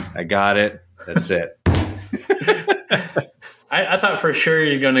 I got it. That's it. I thought for sure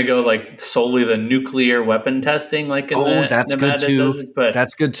you're going to go like solely the nuclear weapon testing, like in the that's Nevada good too. desert, but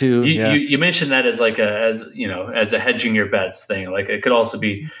that's good too. You mentioned that as like as a hedging your bets thing. Like it could also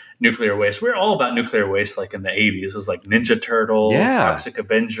be nuclear waste. We're all about nuclear waste. Like in the 80s, it was like Ninja Turtles, Toxic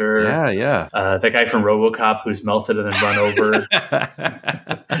Avenger, the guy from RoboCop who's melted and then run over.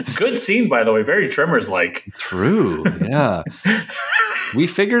 Good scene, by the way. Very Tremors like. True. Yeah. We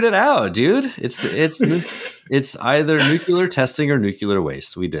figured it out, dude. It's either nuclear testing or nuclear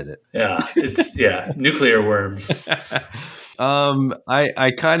waste. We did it. Yeah, nuclear worms.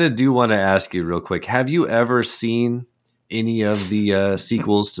 I kind of do want to ask you real quick. Have you ever seen any of the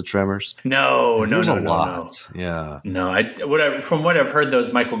sequels to Tremors? No, There's a lot. No. Yeah. No, from what I've heard,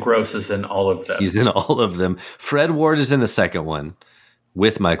 those Michael Gross is in all of them. He's in all of them. Fred Ward is in the second one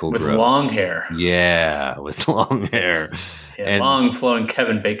with Michael Gross. With long hair. Yeah, with long hair. And long flowing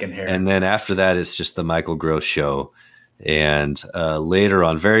Kevin Bacon hair. And then after that, it's just the Michael Gross show. And later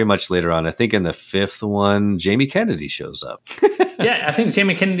on, very much later on, I think in the fifth one, Jamie Kennedy shows up. Yeah, I think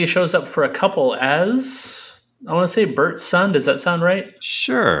Jamie Kennedy shows up for a couple as, I want to say, Bert's son. Does that sound right?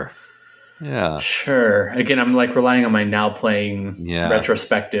 Sure. Yeah. Sure. Again, I'm like relying on my now playing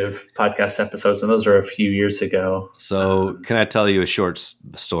retrospective podcast episodes, and those are a few years ago. So can I tell you a short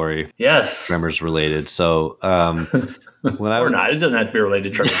story? Yes. Tremors related. So when or not. It doesn't have to be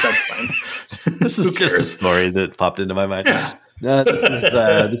related to Tremors. That's fine. This is just a story that popped into my mind.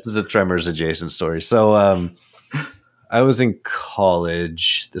 This is a Tremors adjacent story. So I was in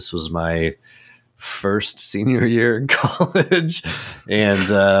college. This was my first senior year in college.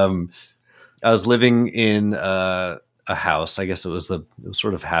 And I was living in a house. I guess it was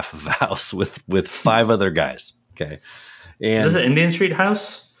sort of half of a house with five other guys. Okay. And is this an Indian Street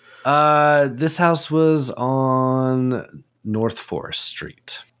house? This house was on North Forest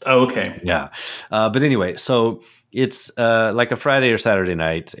Street. Oh, okay. Yeah. But anyway, so it's like a Friday or Saturday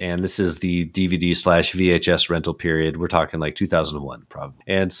night, and this is the DVD/VHS rental period. We're talking like 2001 probably.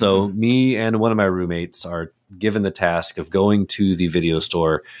 And so me and one of my roommates are given the task of going to the video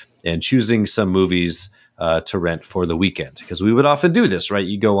store and choosing some movies to rent for the weekend. Because we would often do this, right?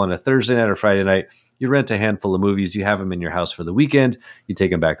 You go on a Thursday night or Friday night, you rent a handful of movies, you have them in your house for the weekend, you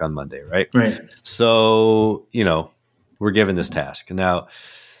take them back on Monday, right? Right. So, we're given this task. Now,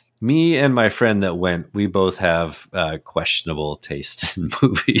 me and my friend that went, we both have questionable taste in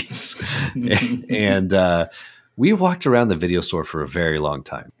movies. and we walked around the video store for a very long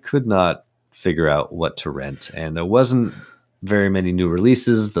time. Could not figure out what to rent. And there wasn't very many new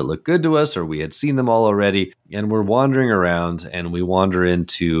releases that looked good to us, or we had seen them all already. And we're wandering around, and we wander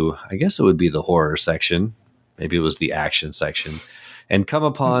into, I guess it would be the horror section. Maybe it was the action section, and come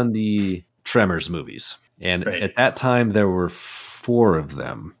upon the Tremors movies. And at that time, there were 4 of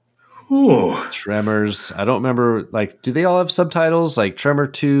them. Ooh. Tremors. I don't remember. Like, do they all have subtitles? Like Tremor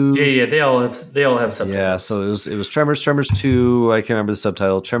 2? Yeah. They all have subtitles. Yeah. So it was Tremors 2. I can't remember the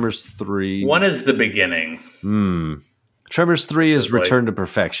subtitle. Tremors 3. 1 is the beginning. Tremors 3 is Return to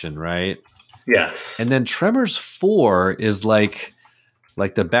Perfection, right? Yes. And then Tremors 4 is like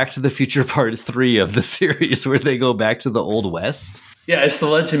the Back to the Future Part 3 of the series, where they go back to the Old West. Yeah, it's The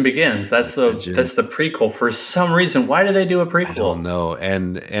Legend Begins. That's the prequel. For some reason, why do they do a prequel? I don't know.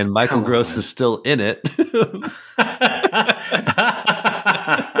 And Michael Gross is still in it.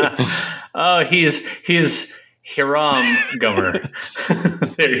 Oh, he's Hiram Gomer.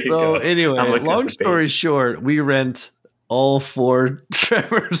 There you go. Anyway, long story short, we rent all 4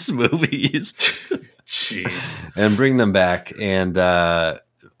 Tremors movies. Jeez. and bring them back. And our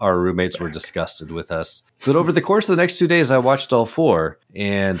roommates were disgusted with us. But over the course of the next 2 days, I watched all 4.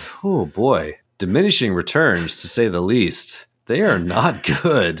 And, oh boy, diminishing returns, to say the least. They are not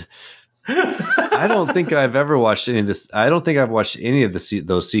good. I don't think I've ever watched any of this. I don't think I've watched any of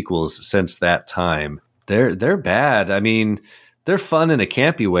those sequels since that time. They're bad. I mean, they're fun in a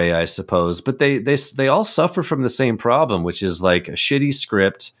campy way, I suppose, but they all suffer from the same problem, which is like a shitty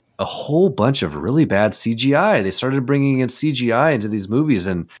script, a whole bunch of really bad CGI. They started bringing in CGI into these movies,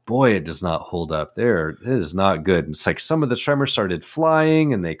 and boy, it does not hold up. It is not good. It's like some of the Tremors started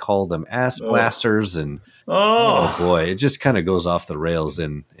flying, and they call them ass blasters, and oh boy, it just kind of goes off the rails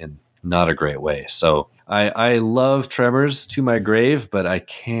in not a great way. So I love Tremors to my grave, but I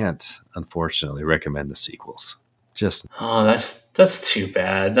can't, unfortunately, recommend the sequels. Just that's too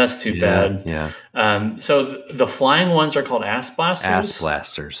bad. That's too bad. Yeah. So the flying ones are called ass blasters. Ass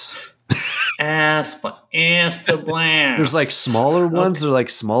blasters. ass to blast. There's like smaller ones. Okay. They're like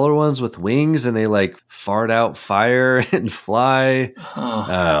smaller ones with wings, and they like fart out fire and fly.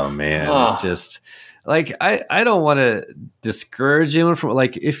 Oh man, it's just. Like, I don't want to discourage anyone from,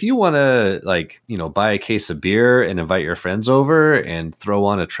 like, if you want to, like, you know, buy a case of beer and invite your friends over and throw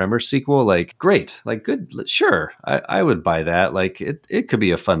on a Tremors sequel, like, great. Like, good. Sure. I would buy that. Like, it could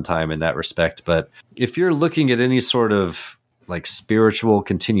be a fun time in that respect. But if you're looking at any sort of, like, spiritual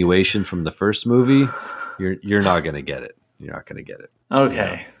continuation from the first movie, you're not going to get it. You're not going to get it.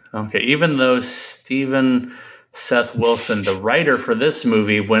 Okay. You know? Okay. Even though Seth Wilson, the writer for this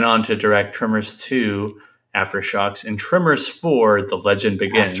movie, went on to direct Tremors 2, Aftershocks, and Tremors 4, The Legend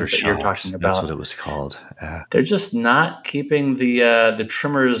Begins, that you're talking about. That's what it was called. They're just not keeping the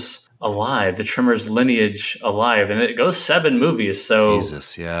Tremors alive, the Tremors lineage alive. And it goes 7 movies. So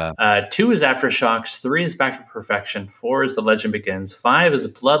Jesus, yeah. 2 is Aftershocks, 3 is Back to Perfection, 4 is The Legend Begins, 5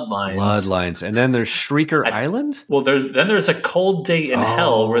 is Bloodlines. And then there's Shrieker Island? Well, there's a Cold Day in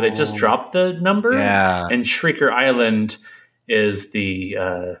Hell where they just dropped the number. Yeah. And Shrieker Island is the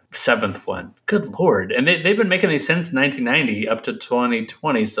 7th one. Good Lord. And they've been making these since 1990 up to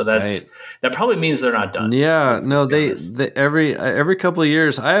 2020. So that probably means they're not done. Yeah, they every couple of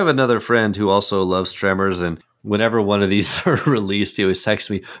years. I have another friend who also loves Tremors, and whenever one of these are released, he always texts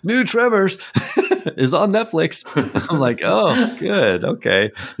me, "New Tremors is on Netflix." I'm like, "Oh, good,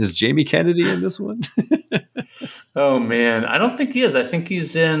 okay." Is Jamie Kennedy in this one? Oh man, I don't think he is. I think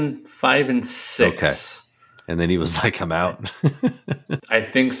he's in 5 and 6. Okay. And then he was like, "I'm out." I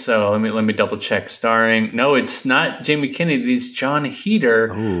think so. Let me double check. Starring? No, it's not Jamie Kennedy. It's John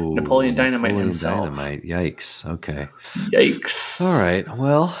Heder, Napoleon Dynamite himself. Dynamite. Yikes. Okay. Yikes. All right.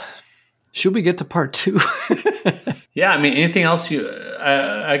 Well, should we get to part 2? Yeah. I mean, anything else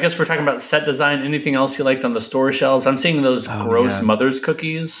I guess we're talking about set design. Anything else you liked on the store shelves? I'm seeing those gross Mother's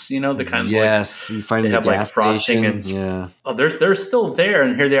cookies. You know, the kind of you find they the have gas like frosting station. Oh, they're still there,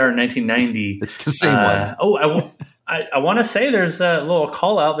 and here they are in 1990. It's the same ones. I want to say there's a little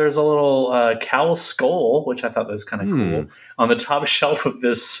call out. There's a little cow skull, which I thought was kind of cool, on the top shelf of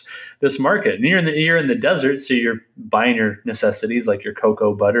this market. And you're in the desert, so you're buying your necessities like your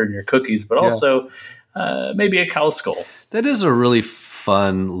cocoa butter and your cookies, but also maybe a cow skull. That is a really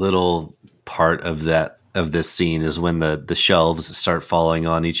fun little part of this scene is when the shelves start falling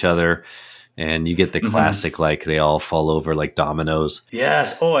on each other. And you get the classic, like they all fall over like dominoes.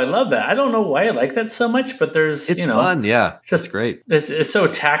 Yes. Oh, I love that. I don't know why I like that so much, but it's fun. Yeah. Just great. It's so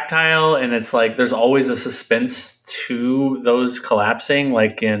tactile, and it's like there's always a suspense to those collapsing.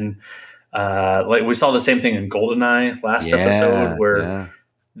 Like in, like we saw the same thing in GoldenEye last episode, where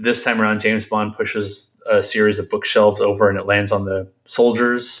this time around James Bond pushes a series of bookshelves over and it lands on the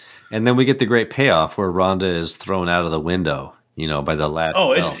soldiers. And then we get the great payoff where Rhonda is thrown out of the window. You know, by the lad.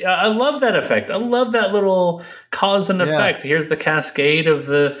 Oh, I love that effect. I love that little cause and effect. Here's the cascade of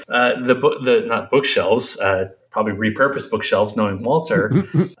the not bookshelves, probably repurposed bookshelves, knowing Walter.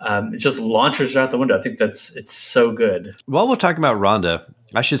 It just launches out the window. I think it's so good. While we're talking about Rhonda,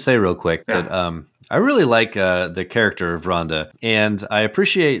 I should say real quick that I really like the character of Rhonda, and I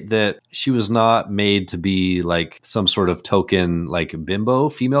appreciate that she was not made to be like some sort of token like bimbo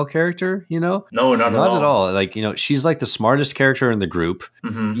female character. You know, no, not at all. Like, you know, she's like the smartest character in the group,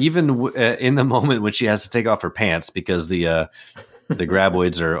 even in the moment when she has to take off her pants because the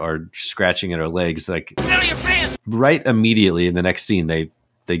graboids are scratching at her legs. Like right immediately in the next scene, they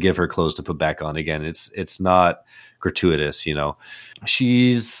give her clothes to put back on again. It's not gratuitous, you know.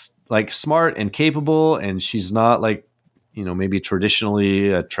 She's like smart and capable, and she's not like, you know, maybe traditionally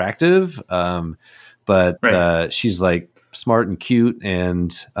attractive, but she's like smart and cute,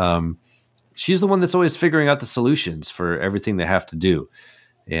 and she's the one that's always figuring out the solutions for everything they have to do.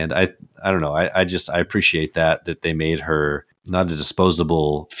 And I don't know. I appreciate that they made her not a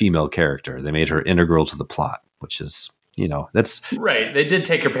disposable female character. They made her integral to the plot, which is, that's right. They did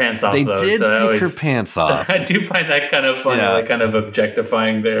take her pants off. They though, did so take her pants off. I do find that kind of funny, like kind of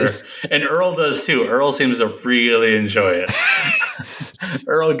objectifying there. And Earl does too. Earl seems to really enjoy it.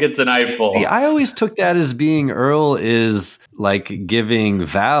 Earl gets an eyeful. See, I always took that as being Earl is like giving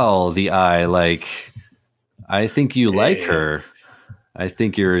Val the eye. Like, I think you like her. I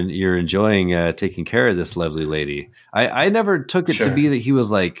think you're enjoying taking care of this lovely lady. I never took it to be that he was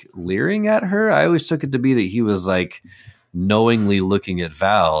like leering at her. I always took it to be that he was like knowingly looking at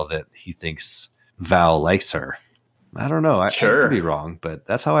Val, that he thinks Val likes her. I don't know. I could be wrong, but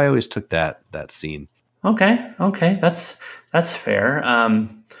that's how I always took that scene. Okay, that's fair.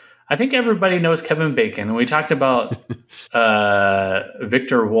 I think everybody knows Kevin Bacon, and we talked about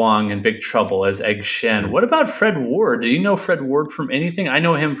Victor Wong in Big Trouble as Egg Shen. What about Fred Ward? Do you know Fred Ward from anything? I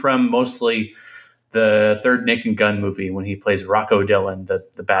know him from mostly the third Naked Gun movie when he plays Rocco Dillon, the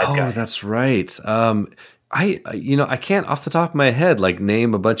bad guy. Oh, that's right. I can't off the top of my head like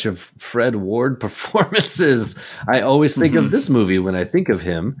name a bunch of Fred Ward performances. I always think of this movie when I think of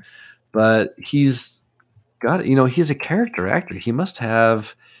him, but he's got, he's a character actor. He must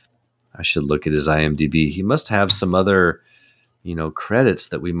have. I should look at his IMDb. He must have some other, credits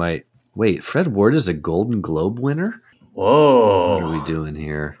that we might. Wait, Fred Ward is a Golden Globe winner? Whoa. What are we doing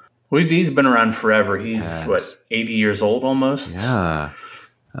here? Well, he's been around forever. He's, 80 years old almost? Yeah.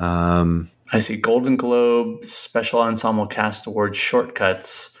 I see Golden Globe Special Ensemble Cast Award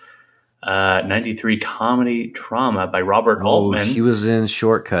Shortcuts, 93 comedy drama by Robert Altman. He was in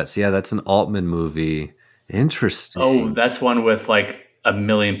Shortcuts. Yeah, that's an Altman movie. Interesting. Oh, that's one with like a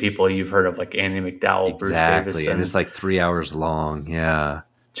million people you've heard of, like Andy McDowell, Bruce Davison. And it's like 3 hours long. Yeah.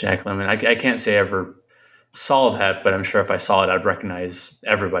 Jack Lemmon. I can't say I ever saw that, but I'm sure if I saw it, I'd recognize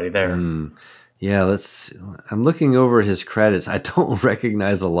everybody there. Yeah, I'm looking over his credits. I don't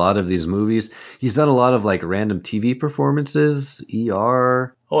recognize a lot of these movies. He's done a lot of like random TV performances,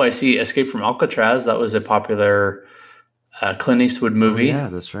 ER. Oh, I see. Escape from Alcatraz. That was a popular Clint Eastwood movie. Oh, yeah,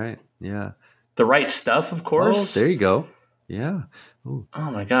 that's right. Yeah. The Right Stuff, of course. Oh, there you go. Yeah. Ooh. Oh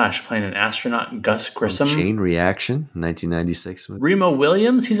my gosh, playing an astronaut, Gus Grissom. Chain Reaction, 1996. Remo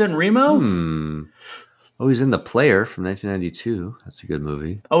Williams, he's in Remo? Oh, he's in The Player from 1992. That's a good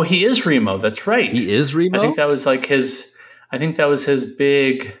movie. Oh, he is Remo. That's right. He is Remo? I think that was like his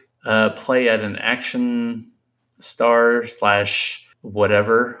big play at an action star /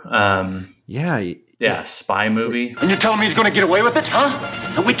 whatever. Yeah, spy movie. And you tell him he's going to get away with it, huh?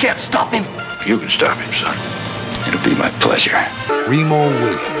 And we can't stop him? If you can stop him, son, it'll be my pleasure. Remo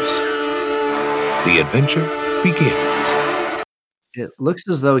Williams. The adventure begins. It looks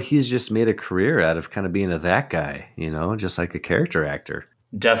as though he's just made a career out of kind of being that guy, just like a character actor.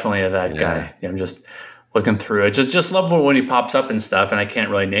 Definitely that guy. I'm just looking through it. Just love when he pops up and stuff, and I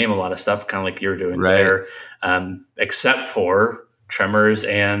can't really name a lot of stuff, kind of like you're doing there, except for Tremors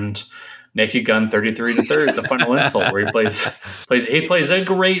and Naked Gun 33 to Third, The Final Insult, where he plays a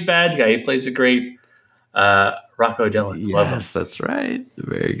great bad guy. He plays a great Rocco Dillon. Yes, that's right.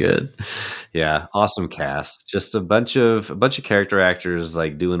 Very good. Yeah, awesome cast. Just a bunch of character actors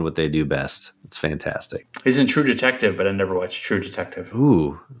like doing what they do best. It's fantastic. He's in True Detective, but I never watched True Detective.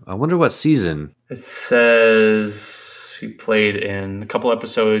 Ooh, I wonder what season. It says he played in a couple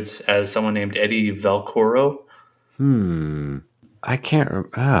episodes as someone named Eddie Velcoro. I can't remember.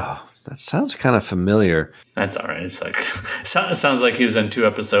 Oh, that sounds kind of familiar. That's all right. It's like it sounds like he was in 2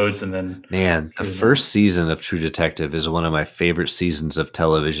 episodes and then. Man, the first season of True Detective is one of my favorite seasons of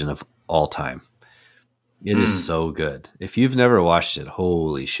television of all time. It is so good. If you've never watched it,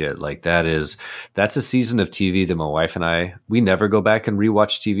 holy shit! Like that's a season of TV that my wife and we never go back and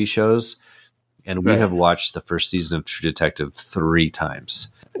rewatch TV shows, and we have watched the first season of True Detective 3 times.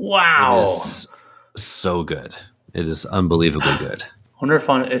 Wow, it is so good. It is unbelievably good. I wonder if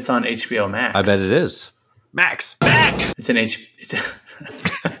it's on HBO Max. I bet it is. Max. It's an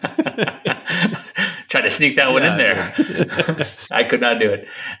Try to sneak that one in there. Yeah. I could not do it.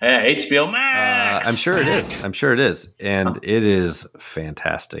 HBO Max. I'm sure it is. And it is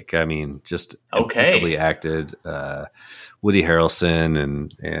fantastic. I mean, just incredibly acted. Woody Harrelson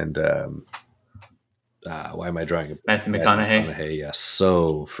and why am I drawing it? Matthew McConaughey. Yeah,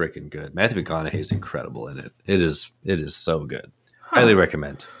 so freaking good. Matthew McConaughey is incredible in it. It is so good. Highly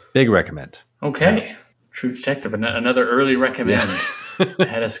recommend. Big recommend. Okay. Yeah. True Detective, another early recommend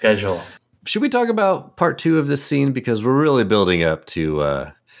ahead of schedule. Should we talk about part 2 of this scene? Because we're really building up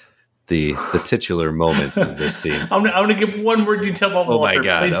to the titular moment of this scene. I'm going to give one more detail about Walter. Oh my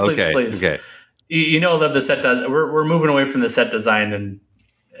God. Please. Okay. You know that the set does. We're moving away from the set design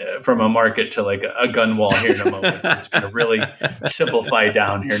from a market to like a gun wall here in a moment. It's going to really simplify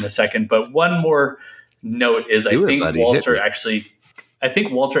down here in a second. But one more note is I think Walter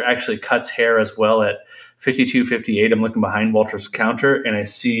actually cuts hair as well at 52-58. I'm looking behind Walter's counter and I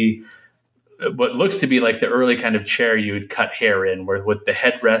see what looks to be like the early kind of chair you would cut hair in, where with the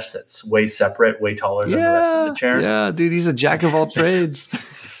headrest that's way separate, way taller than the rest of the chair. Yeah, dude, he's a jack of all trades.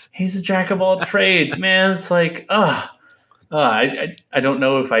 He's a jack of all trades, man. It's like, I don't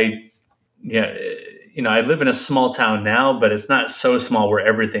know if I live in a small town now, but it's not so small where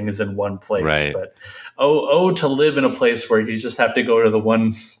everything is in one place. Right. But to live in a place where you just have to go to the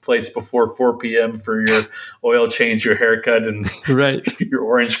one place before 4 p.m. for your oil change, your haircut, and your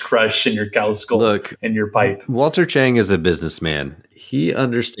orange crush and your cow skull and your pipe. Walter Chang is a businessman. He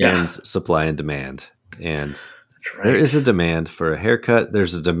understands supply and demand. And there is a demand for a haircut.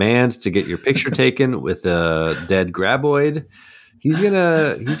 There's a demand to get your picture taken with a dead graboid. He's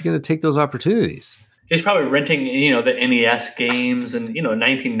gonna take those opportunities. He's probably renting, the NES games and,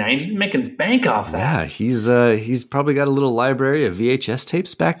 1990, making bank off that. Yeah, he's probably got a little library of VHS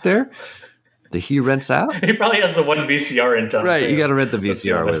tapes back there that he rents out. He probably has the one VCR in town. Right, you got to rent the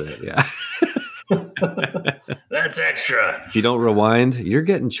VCR with it. Yeah. That's extra. If you don't rewind, you're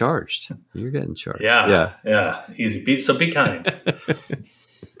getting charged. Yeah. Easy. Be kind.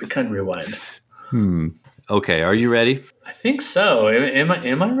 Be kind. Rewind. Okay, are you ready? I think so. Am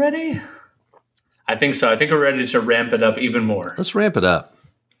I ready? I think so. I think we're ready to ramp it up even more. Let's ramp it up.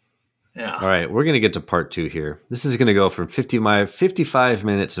 Yeah. All right, we're going to get to part 2 here. This is going to go from 55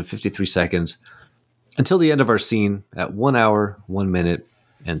 minutes and 53 seconds until the end of our scene at 1 hour, 1 minute,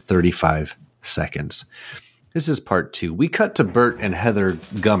 and 35 seconds. This is part 2. We cut to Bert and Heather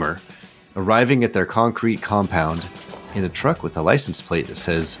Gummer arriving at their concrete compound in a truck with a license plate that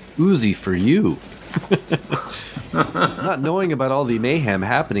says, Uzi for you. Not knowing about all the mayhem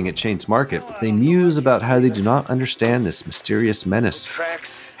happening at Chain's Market, they muse about how they do not understand this mysterious menace.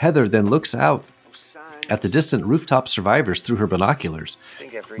 Heather then looks out at the distant rooftop survivors through her binoculars.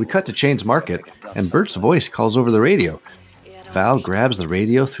 We cut to Chain's Market, and Bert's voice calls over the radio. Val grabs the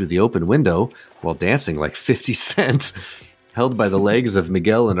radio through the open window while dancing like 50 Cent. Held by the legs of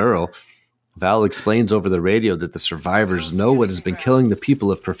Miguel and Earl, Val explains over the radio that the survivors know what has been killing the people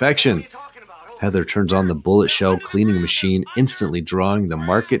of Perfection. Heather turns on the bullet shell cleaning machine, instantly drawing the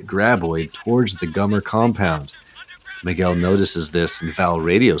market graboid towards the Gummer compound. Miguel notices this, and Val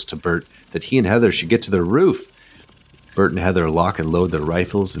radios to Bert that he and Heather should get to the roof. Bert and Heather lock and load their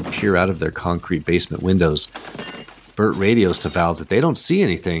rifles and peer out of their concrete basement windows. Bert radios to Val that they don't see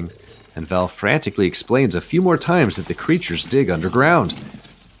anything, and Val frantically explains a few more times that the creatures dig underground.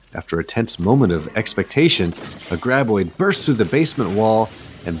 After a tense moment of expectation, a graboid bursts through the basement wall,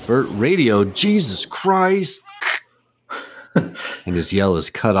 and Bert radioed, Jesus Christ! And his yell is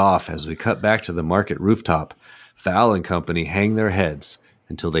cut off as we cut back to the market rooftop. Val and company hang their heads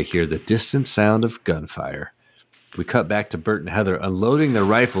until they hear the distant sound of gunfire. We cut back to Bert and Heather unloading their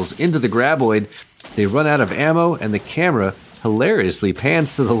rifles into the graboid. They run out of ammo, and the camera hilariously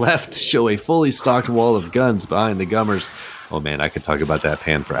pans to the left to show a fully stocked wall of guns behind the Gummers. Oh man, I could talk about that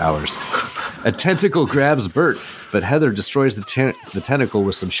pan for hours. A tentacle grabs Bert, but Heather destroys the tentacle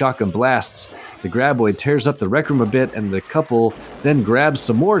with some shotgun blasts. The graboid tears up the rec room a bit, and the couple then grabs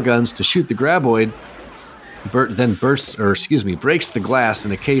some more guns to shoot the graboid. Bert then breaks the glass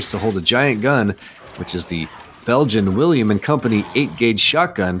in a case to hold a giant gun, which is the Belgian William & Company 8-gauge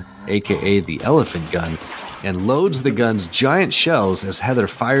shotgun, aka the elephant gun, and loads the gun's giant shells as Heather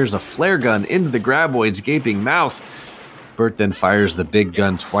fires a flare gun into the graboid's gaping mouth. Bert then fires the big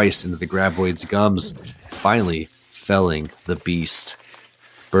gun twice into the graboid's gums, finally felling the beast.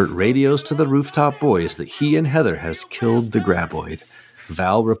 Bert radios to the rooftop boys that he and Heather has killed the graboid.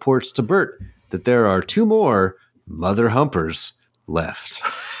 Val reports to Bert that there are 2 more mother humpers left.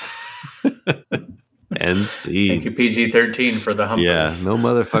 And see. Thank you, PG-13 for the humpers. Yeah, no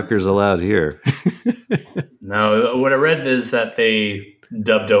motherfuckers allowed here. No, what I read is that they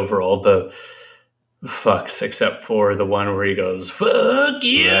dubbed over all the fucks except for the one where he goes, fuck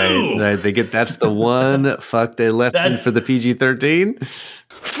you! Right. That's the one fuck they left in for the PG-13.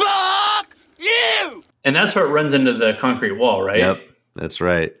 Fuck you! And that's where it runs into the concrete wall, right? Yep, that's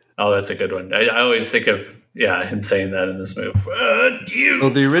right. Oh, that's a good one. I always think of him saying that in this movie. Fuck you! Well,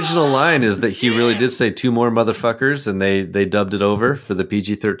 the original line is that he really did say 2 more motherfuckers, and they dubbed it over for the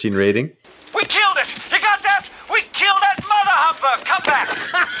PG-13 rating. We killed it! You got that? We killed that mother humper! Come back!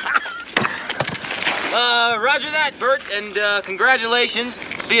 Roger that, Bert, and congratulations.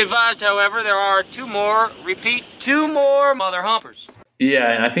 Be advised, however, there are 2 more mother humpers.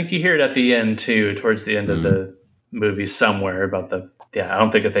 Yeah, and I think you hear it at the end, too, towards the end of the movie somewhere about the Yeah, I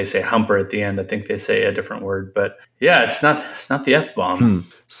don't think that they say humper at the end. I think they say a different word. But yeah, it's not the F-bomb.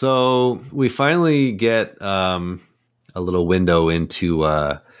 So we finally get a little window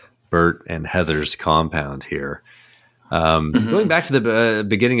into Bert and Heather's compound here. Going back to the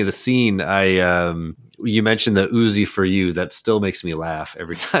beginning of the scene, you mentioned the Uzi for you. That still makes me laugh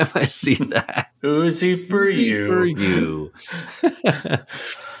every time I see that. Uzi for you.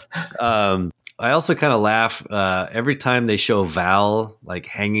 I also kind of laugh every time they show Val like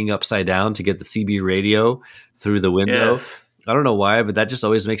hanging upside down to get the CB radio through the window. Yes. I don't know why, but that just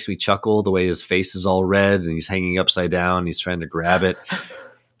always makes me chuckle, the way his face is all red and he's hanging upside down. He's trying to grab it.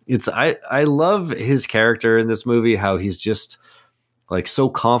 I love his character in this movie, how he's just like so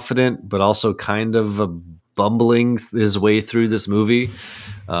confident, but also kind of bumbling his way through this movie.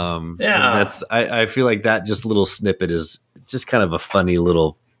 I feel like that just little snippet is just kind of a funny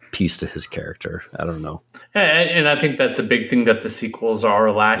little piece to his character. I don't know. And I think that's a big thing that the sequels are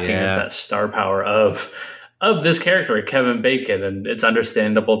lacking is that star power of this character, Kevin Bacon. And it's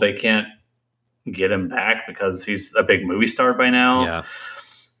understandable they can't get him back because he's a big movie star by now. Yeah.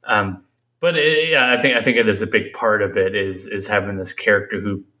 But I think it is a big part of it is having this character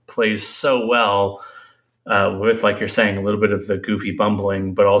who plays so well with, like you're saying, a little bit of the goofy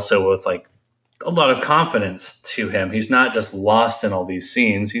bumbling, but also with like a lot of confidence to him. He's not just lost in all these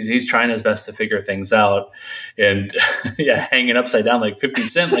scenes. He's trying his best to figure things out, and hanging upside down like 50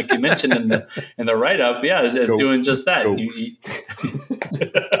 Cent, like you mentioned in the write up, is doing just that.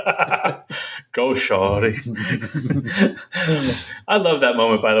 Go, shawty. I love that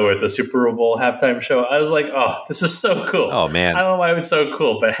moment, by the way, at the Super Bowl halftime show. I was like, oh, this is so cool. Oh man, I don't know why it was so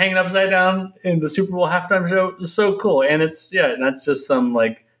cool, but hanging upside down in the Super Bowl halftime show is so cool, and it's not just some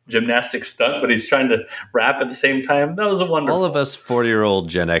like gymnastic stunt, but he's trying to rap at the same time. That was a wonderful. All of us 40-year-old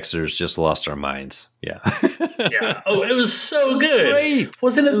Gen Xers just lost our minds. Yeah. Yeah. Oh, it was so good. Great.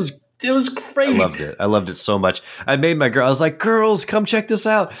 Wasn't it? It was great. I loved it so much. I made my girl. I was like, "Girls, come check this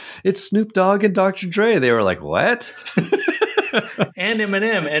out. It's Snoop Dogg and Dr. Dre." They were like, "What?" And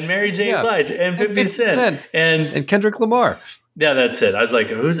Eminem and Mary J. Blige and 50 Cent and Kendrick Lamar. Yeah, that's it. I was like,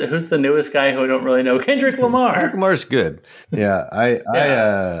 who's the newest guy who I don't really know? Kendrick Lamar. Kendrick Lamar's good. Yeah,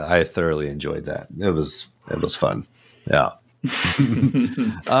 I thoroughly enjoyed that. It was fun. Yeah.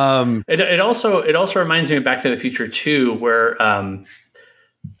 It also reminds me of Back to the Future 2, where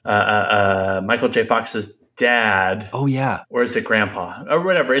Michael J. Fox's dad. Oh yeah. Or is it grandpa or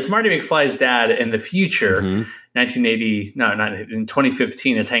whatever? It's Marty McFly's dad in the future. 1980, not in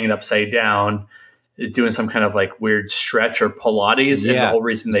 2015 is hanging upside down. Is doing some kind of like weird stretch or Pilates. And the whole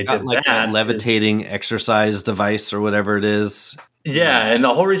reason they did like that levitating exercise device or whatever it is. Yeah. And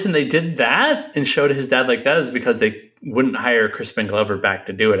the whole reason they did that and showed his dad like that is because they wouldn't hire Crispin Glover back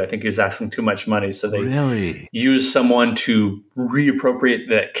to do it. I think he was asking too much money. So they used someone to reappropriate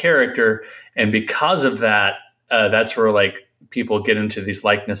that character. And because of that, that's where like people get into these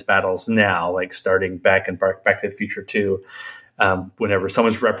likeness battles now, like starting back in Back to the Future 2. Whenever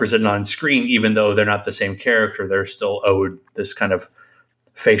someone's represented on screen, even though they're not the same character, they're still owed this kind of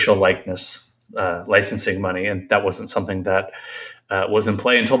facial likeness licensing money. And that wasn't something that was in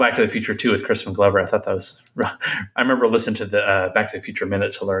play until Back to the Future 2 with Crispin Glover. I thought that was I remember listening to the Back to the Future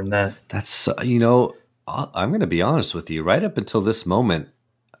Minute to learn that. That's, I'm going to be honest with you. Right up until this moment,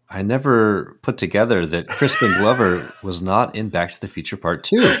 I never put together that Crispin Glover was not in Back to the Future Part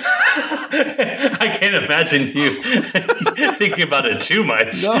 2. I can't imagine you thinking about it too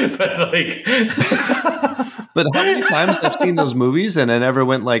much. No. But how many times I've seen those movies and I never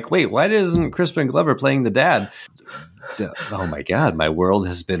went like, wait, why isn't Crispin Glover playing the dad? Oh my God, my world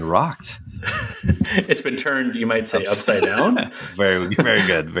has been rocked. It's been turned, you might say, upside down. Very, very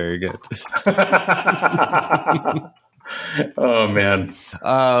good. Very good. Oh man.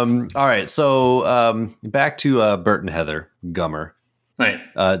 All right. So back to Bert and Heather Gummer. Right.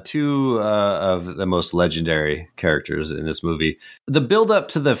 Two of the most legendary characters in this movie. The build up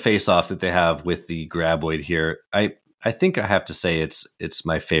to the face off that they have with the graboid here, I think I have to say it's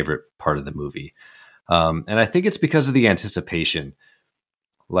my favorite part of the movie. And I think it's because of the anticipation.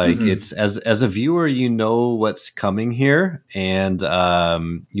 Like it's as a viewer, you know what's coming here. And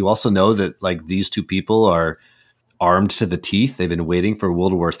you also know that like these two people are armed to the teeth. They've been waiting for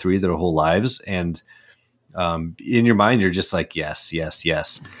World War III their whole lives. And in your mind, you're just like, yes, yes,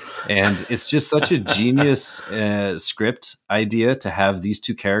 yes. And it's just such a genius script idea to have these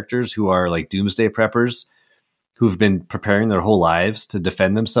two characters who are like doomsday preppers who've been preparing their whole lives to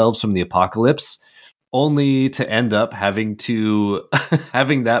defend themselves from the apocalypse, only to end up having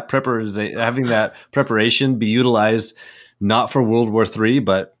that preparation be utilized not for World War III,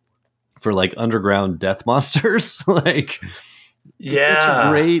 but for like underground death monsters. Like Yeah. Such a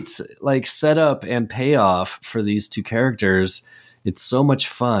great like setup and payoff for these two characters. It's so much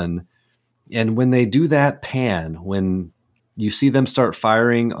fun. And when they do that pan, when you see them start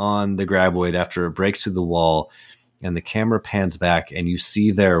firing on the graboid after it breaks through the wall, and the camera pans back and you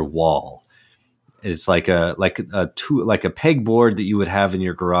see their wall. It's like a pegboard that you would have in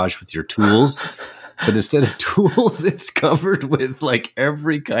your garage with your tools, but instead of tools, it's covered with like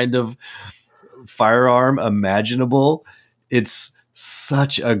every kind of firearm imaginable. It's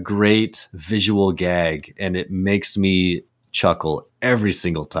such a great visual gag, and it makes me chuckle every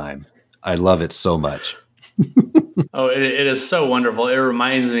single time. I love it so much. Oh, it is so wonderful. It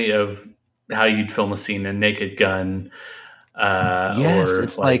reminds me of how you'd film a scene in Naked Gun. Yes, or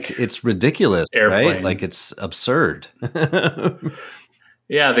it's like it's ridiculous, Airplane. right? Like it's absurd.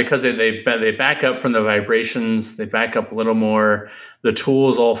 Yeah, because they back up from the vibrations. They back up a little more. The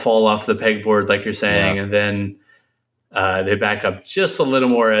tools all fall off the pegboard, like you're saying, and then they back up just a little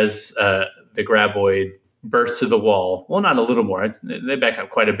more as the graboid bursts through the wall. Well, not a little more. They back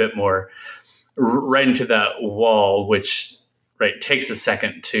up quite a bit more, right into that wall, which takes a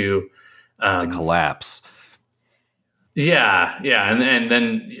second to collapse. Yeah, and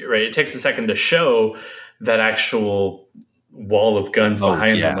then it takes a second to show that actual wall of guns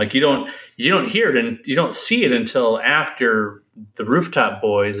behind them. Like you don't hear it and you don't see it until after the rooftop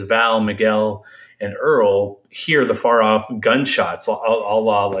boys, Val, Miguel, and Earl, hear the far off gunshots, a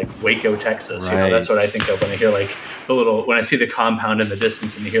la like Waco, Texas. Right. You know, that's what I think of when I hear like when I see the compound in the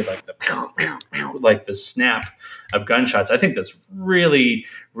distance and you hear like the pew, pew, pew, like the snap of gunshots. I think that's really,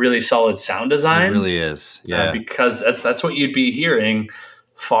 really solid sound design. It really is. Yeah. Because that's what you'd be hearing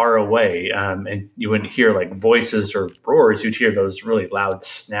far away. And you wouldn't hear like voices or roars. You'd hear those really loud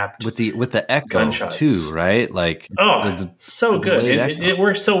snapped with the echo gunshots too, right? Like so good. It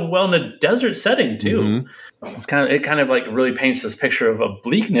works so well in a desert setting too. Mm-hmm. It kind of like really paints this picture of a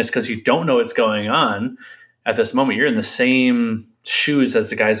bleakness because you don't know what's going on at this moment. You're in the same shoes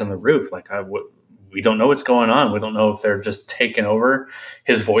as the guys on the roof. Like we don't know what's going on. We don't know if they're just taking over.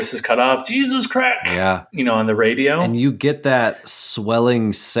 His voice is cut off. Jesus crack. Yeah. On the radio. And you get that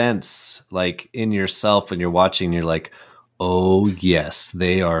swelling sense like in yourself when you're watching, you're like, oh yes,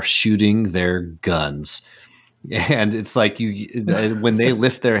 they are shooting their guns. And it's like when they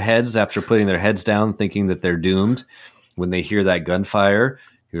lift their heads after putting their heads down, thinking that they're doomed, when they hear that gunfire,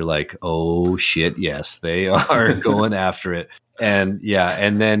 you're like, oh shit, yes, they are going after it. And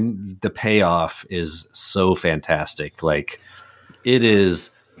and then the payoff is so fantastic. Like it is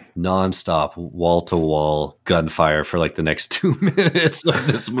nonstop wall to wall gunfire for like the next 2 minutes of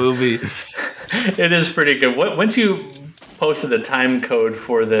this movie. It is pretty good. Once you posted the time code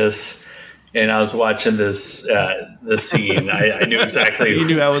for this, and I was watching this scene, I knew exactly you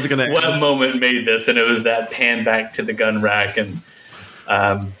knew I was gonna what moment made this, and it was that pan back to the gun rack, and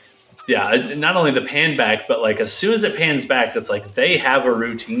not only the pan back, but like as soon as it pans back, it's like they have a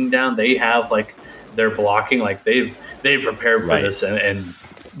routine down. They have like their blocking, like they've prepared for this and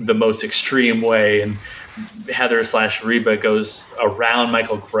the most extreme way. And Heather / Reba goes around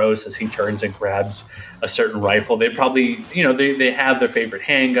Michael Gross as he turns and grabs a certain rifle. They probably, they have their favorite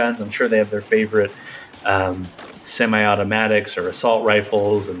handguns. I'm sure they have their favorite semi-automatics or assault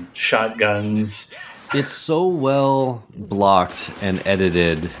rifles and shotguns. It's so well blocked and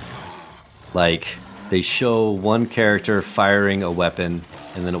edited. Like they show one character firing a weapon,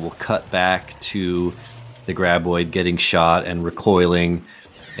 and then it will cut back to the graboid getting shot and recoiling,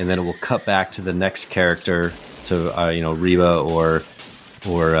 and then it will cut back to the next character, to Reba or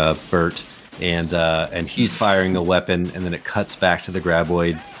Bert, and he's firing a weapon, and then it cuts back to the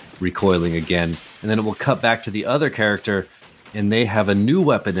graboid recoiling again, and then it will cut back to the other character, and they have a new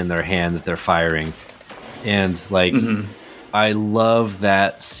weapon in their hand that they're firing, and like. Mm-hmm. I love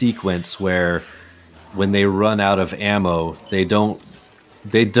that sequence where when they run out of ammo, they don't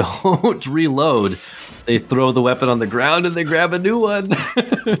reload. They throw the weapon on the ground and they grab a new one.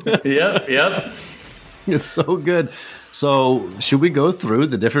 Yep. It's so good. So should we go through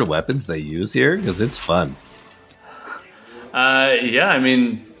the different weapons they use here? Because it's fun. I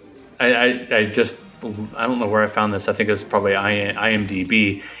mean, I don't know where I found this. I think it was probably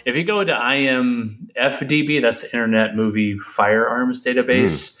IMDb. If you go to IMFDB, that's the Internet Movie Firearms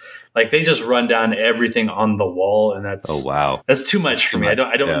Database. Like they just run down everything on the wall, and that's that's too much for me. I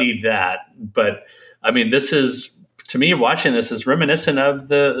don't need that. But I mean, this is, to me, watching this is reminiscent of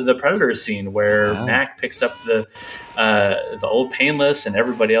the Predator scene where Mac picks up the old Painless, and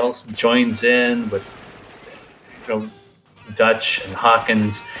everybody else joins in with Dutch and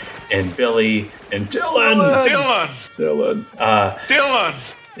Hawkins and Billy and Dylan.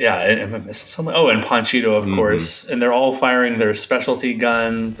 Yeah, am I missing something? Oh, and Panchito, of course. And they're all firing their specialty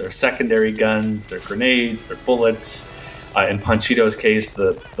gun, their secondary guns, their grenades, their bullets. In Panchito's case,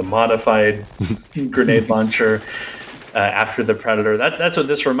 the modified grenade launcher after the Predator. That's what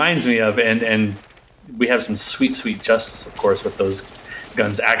this reminds me of. And we have some sweet, sweet justice, of course, with those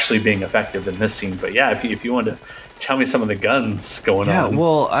guns actually being effective in this scene. But yeah, if you want to tell me some of the guns going on. Yeah,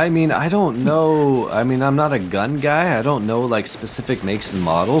 well, I mean, I don't know. I mean, I'm not a gun guy. I don't know like specific makes and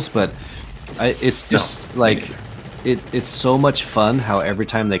models, but it's just it's so much fun how every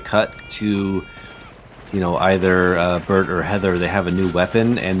time they cut to, either Bert or Heather, they have a new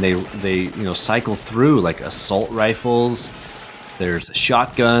weapon, and they cycle through like assault rifles. There's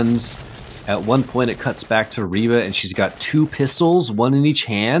shotguns. At one point, it cuts back to Reba, and she's got 2 pistols, one in each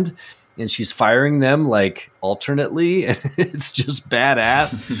hand. And she's firing them like alternately, and it's just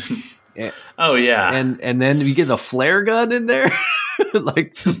badass. Oh yeah, and then you get a flare gun in there,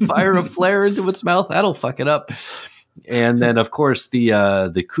 like just fire a flare into its mouth. That'll fuck it up. And then of course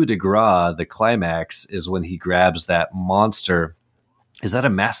the coup de grace, the climax, is when he grabs that monster. Is that a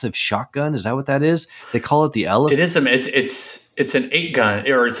massive shotgun? Is that what that is? They call it the elephant. It is. It's an 8 gun,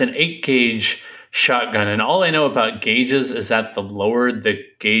 or it's an 8 gauge shotgun, and all I know about gauges is that the lower the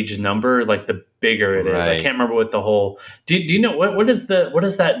gauge number, like the bigger it is. Right. I can't remember what the whole. Do you know what does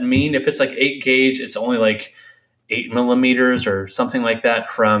that mean? If it's like 8 gauge, it's only like 8 millimeters or something like that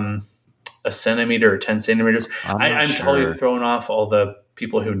from a centimeter or 10 centimeters. I'm sure. totally thrown off all the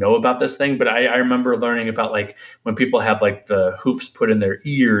people who know about this thing, but I remember learning about like when people have like the hoops put in their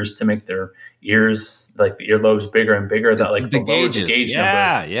ears to make their ears, like the earlobes, bigger and bigger. That like the gauges. Gauge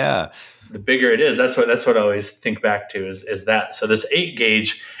number. Yeah. The bigger it is, that's what I always think back to is that. So this 8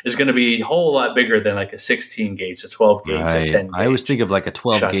 gauge is going to be a whole lot bigger than like a 16 gauge, a 12 gauge, right. a 10 gauge. I always think of like a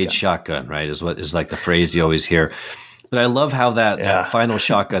 12 gauge shotgun, right? Is what is like the phrase you always hear. But I love how that final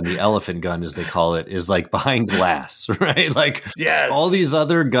shotgun, the elephant gun, as they call it, is like behind glass, right? Like all these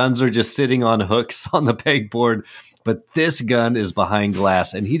other guns are just sitting on hooks on the pegboard, but this gun is behind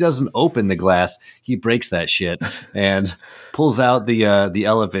glass, and he doesn't open the glass. He breaks that shit and pulls out the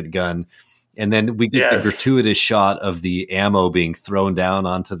elephant gun, and then we get the gratuitous shot of the ammo being thrown down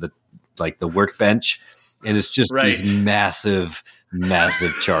onto the workbench, and it's just these massive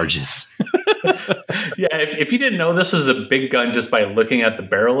charges. Yeah, if you didn't know this was a big gun just by looking at the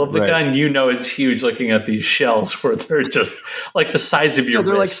barrel of the gun, it's huge looking at these shells where they're just like the size of your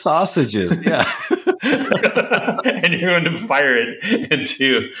they're wrists. Like sausages. Yeah. And you're going to fire it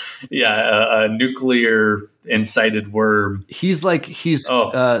into a nuclear incited worm. He's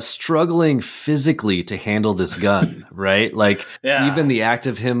struggling physically to handle this gun, right? Like even the act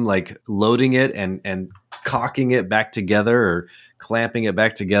of him like loading it and cocking it back together or clamping it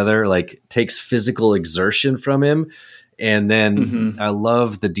back together like takes physical exertion from him. And then I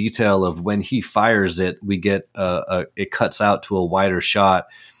love the detail of when he fires it, we get it cuts out to a wider shot,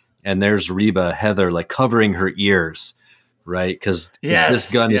 and there's Reba, Heather, like covering her ears, right? Because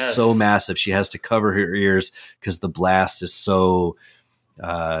this gun is so massive, she has to cover her ears because the blast is so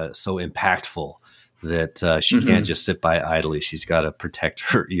impactful that she can't just sit by idly. She's got to protect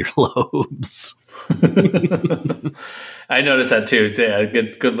her earlobes. I noticed that too. It's a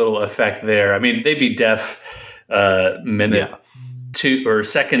good little effect there. I mean, they'd be deaf minute 2 or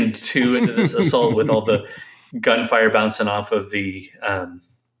second 2 into this assault with all the gunfire bouncing off of the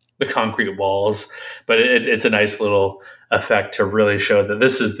concrete walls. But it's a nice little effect to really show that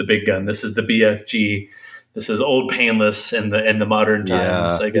this is the big gun. This is the BFG. This is old painless in the modern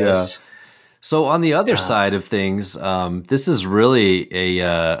times, I guess. Yeah. So on the other side of things, this is really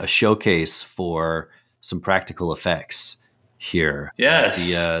a showcase for some practical effects here.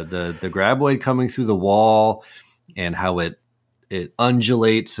 Yes. The graboid coming through the wall and how it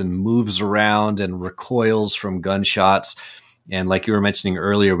undulates and moves around and recoils from gunshots. And like you were mentioning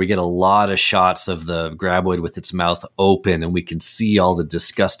earlier, we get a lot of shots of the graboid with its mouth open, and we can see all the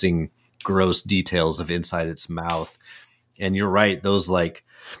disgusting, gross details of inside its mouth. And you're right, those like,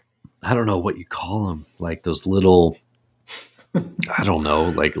 I don't know what you call them, like those little, I don't know,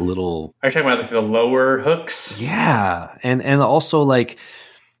 like little. Are you talking about like the lower hooks? Yeah, and also like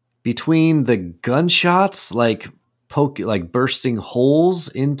between the gunshots, like bursting holes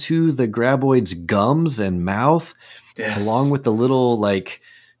into the graboid's gums and mouth, along with the little like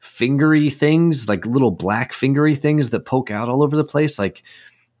fingery things, like little black fingery things that poke out all over the place. Like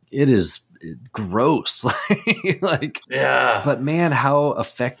it is gross. But man, how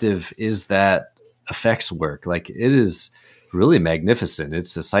effective is that effects work? Like it is really magnificent.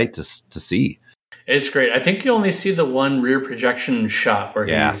 It's a sight to see. It's great. I think you only see the one rear projection shot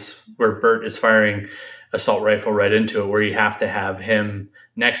where where Bert is firing assault rifle right into it, where you have to have him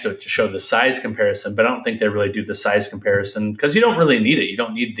next to it to show the size comparison, but I don't think they really do the size comparison because you don't really need it. You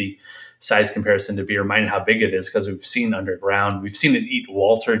don't need the size comparison to be reminded how big it is because we've seen Underground. We've seen it eat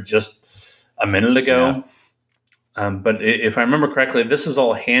Walter just a minute ago. Yeah. But if I remember correctly, this is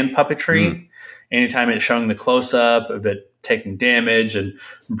all hand puppetry. Anytime it's showing the close-up of it taking damage and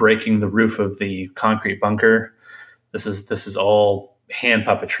breaking the roof of the concrete bunker, this is all hand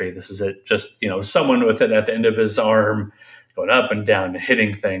puppetry. This is it, just someone with it at the end of his arm going up and down and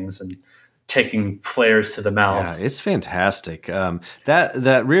hitting things and taking flares to the mouth. Yeah, it's fantastic.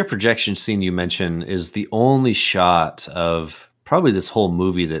 That rear projection scene you mentioned is the only shot of probably this whole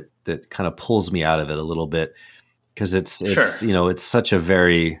movie that kind of pulls me out of it a little bit. Because it's sure. It's such a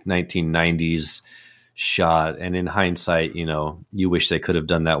very 1990s shot, and in hindsight, you wish they could have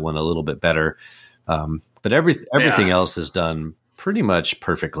done that one a little bit better. But everything else is done pretty much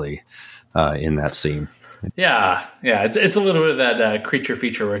perfectly in that scene. Yeah. It's a little bit of that creature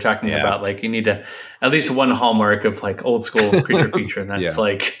feature we're talking about. Like you need at least one hallmark of like old school creature feature, and that's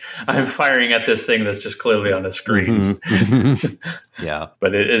like I'm firing at this thing that's just clearly on the screen. Mm-hmm. Yeah,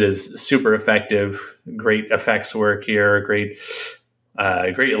 but it is super effective. Great effects work here. Great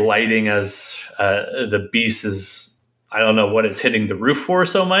lighting as the beast is. I don't know what it's hitting the roof for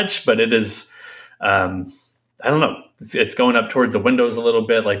so much, but it is. I don't know. It's going up towards the windows a little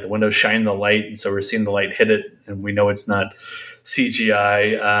bit, like the windows shine the light, and so we're seeing the light hit it, and we know it's not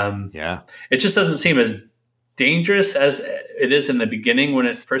CGI. It just doesn't seem as dangerous as it is in the beginning when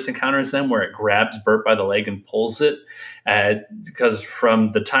it first encounters them, where it grabs Bert by the leg and pulls it. Because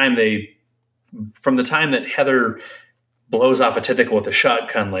from the time that Heather blows off a tentacle with a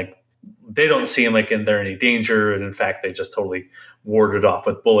shotgun, like they don't seem like they're in any danger, and in fact, they just totally ward it off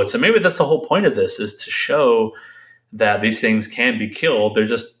with bullets. And maybe that's the whole point of this, is to show that these things can be killed. They're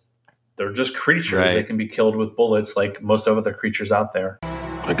just creatures. Right. They can be killed with bullets like most of other creatures out there.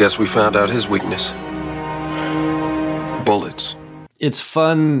 I guess we found out his weakness. Bullets. It's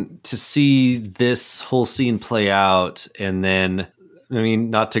fun to see this whole scene play out, and then, I mean,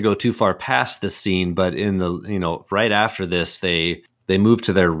 not to go too far past this scene, but in the, right after this, they move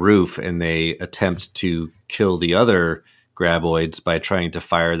to their roof and they attempt to kill the other graboids by trying to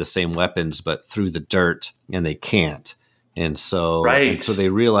fire the same weapons, but through the dirt, and they can't. And so they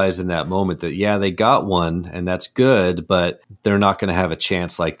realize in that moment that, they got one and that's good, but they're not going to have a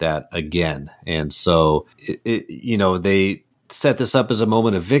chance like that again. And so, they set this up as a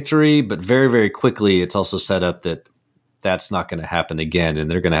moment of victory, but very, very quickly, it's also set up that that's not going to happen again, and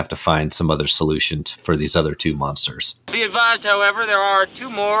they're going to have to find some other solution for these other two monsters. Be advised, however, there are two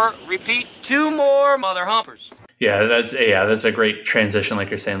more mother humpers. Yeah, that's a great transition, like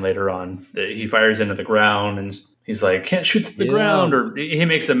you're saying later on. He fires into the ground, and he's like, "Can't shoot through the ground," or he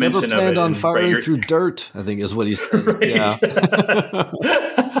makes a mention of it. Never planned on firing through dirt, I think is what he says.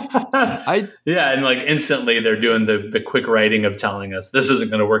 And like instantly they're doing the quick writing of telling us this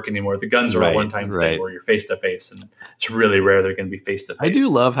isn't going to work anymore. The guns are a one-time thing where you're face to face, and it's really rare they're going to be face to face. I do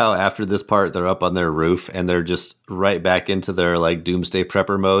love how after this part they're up on their roof and they're just right back into their like doomsday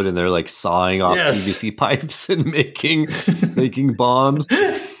prepper mode, and they're like sawing off PVC pipes and making bombs.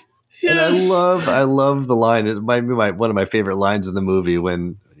 And I love the line. It might be one of my favorite lines in the movie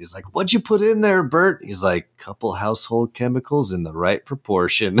when he's like, "What'd you put in there, Bert?" He's like, "Couple household chemicals in the right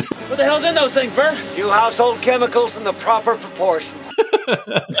proportion." What the hell's in those things, Bert? Few household chemicals in the proper proportion.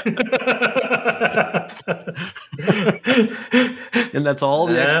 And that's all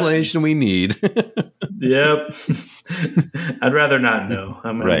the explanation we need. Yep. I'd rather not know.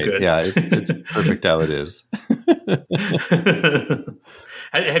 I'm good. Yeah, it's perfect how it is.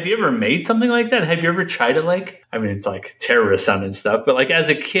 Have you ever made something like that? Have you ever tried to it's like terrorist sound and stuff, but like as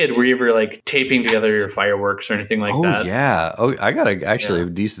a kid, were you ever like taping together your fireworks or anything like that? Yeah. Oh, I got a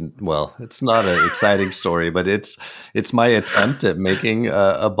decent, well, it's not an exciting story, but it's my attempt at making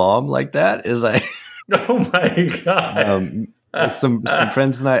a bomb like that Oh my God. Some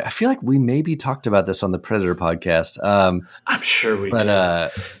friends and I feel like we maybe talked about this on the Predator podcast. I'm sure we did.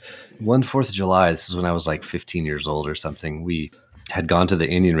 But one 4th of July, this is when I was like 15 years old or something, we had gone to the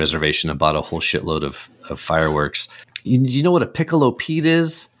Indian reservation and bought a whole shitload of fireworks. You know what a piccolo Pete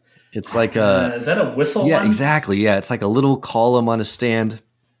is? It's like is that a whistle? Yeah, one? Exactly. Yeah, it's like a little column on a stand,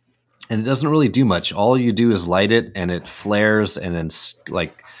 and it doesn't really do much. All you do is light it, and it flares, and then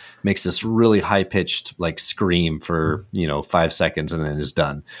like makes this really high pitched like scream for 5 seconds, and then is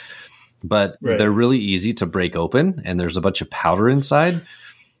done. But they're really easy to break open, and there's a bunch of powder inside,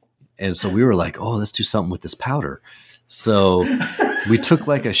 and so we were like, "Oh, let's do something with this powder." So we took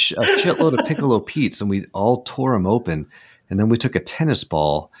like a shitload of Piccolo Petes and we all tore them open. And then we took a tennis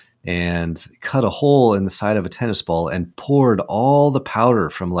ball and cut a hole in the side of a tennis ball and poured all the powder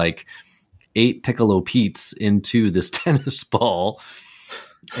from like 8 Piccolo Petes into this tennis ball,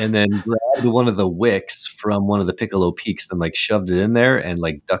 and then grabbed one of the wicks from one of the Piccolo Peaks and like shoved it in there and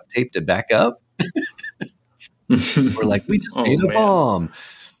like duct taped it back up. We're like, we just made a bomb.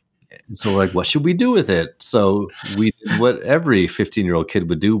 And so we're like, what should we do with it? So we did what every 15-year-old kid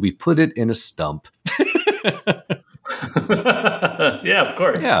would do. We put it in a stump. Yeah, of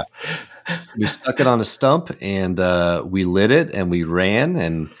course. Yeah. We stuck it on a stump and we lit it and we ran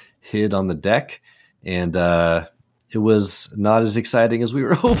and hid on the deck. And it was not as exciting as we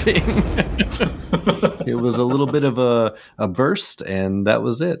were hoping. It was a little bit of a burst, and that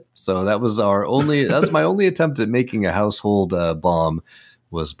was it. So that was my only attempt at making a household bomb,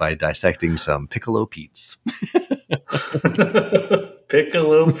 was by dissecting some Piccolo Petes.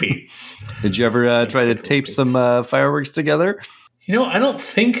 Piccolo Petes. Did you ever try to tape some fireworks together? I don't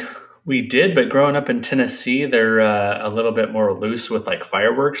think we did, but growing up in Tennessee, they're a little bit more loose with like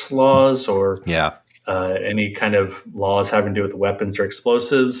fireworks laws or any kind of laws having to do with weapons or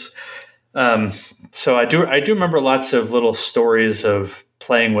explosives. So I do remember lots of little stories of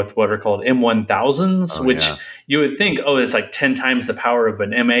playing with what are called M1000s, which you would think, it's like 10 times the power of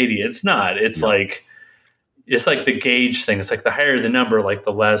an M80. It's not. It's like the gauge thing. It's like the higher the number, like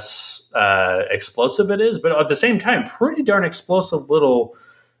the less explosive it is. But at the same time, pretty darn explosive little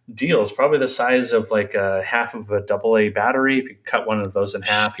deals. Probably the size of like half of a AA battery. If you cut one of those in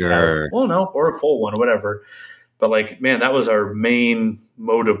half, sure. Or a full one, whatever. But like, man, that was our main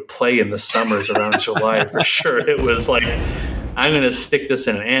mode of play in the summers around July for sure. It was like, I'm going to stick this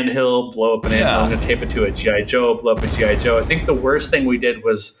in an anthill, blow up an anthill. I'm going to tape it to a G.I. Joe, blow up a G.I. Joe. I think the worst thing we did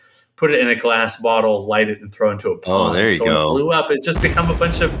was put it in a glass bottle, light it, and throw it into a pond. Oh, there you go. When it blew up, it just become a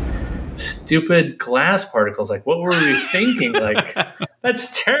bunch of stupid glass particles. Like, what were we thinking? Like,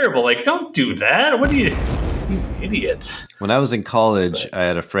 that's terrible. Like, don't do that. What are you idiot? When I was in college, I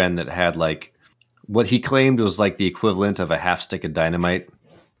had a friend that had like what he claimed was like the equivalent of a half stick of dynamite.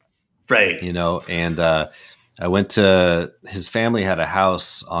 Right. And I went to his family had a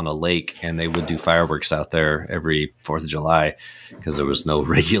house on a lake, and they would do fireworks out there every 4th of July because there was no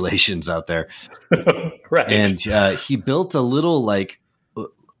regulations out there. Right. And he built a little like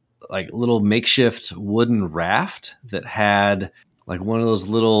little makeshift wooden raft that had like one of those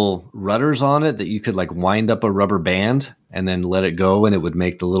little rudders on it that you could like wind up a rubber band and then let it go, and it would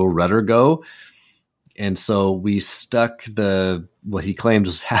make the little rudder go. And so we stuck what he claimed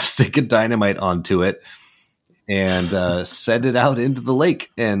was half stick of dynamite onto it and set it out into the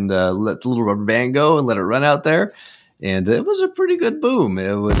lake and let the little rubber band go and let it run out there. And it was a pretty good boom.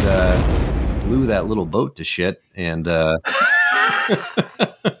 It would blew that little boat to shit and probably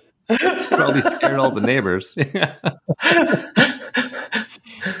scared all the neighbors.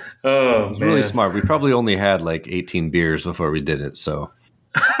 Oh, it was really smart. We probably only had like 18 beers before we did it, so.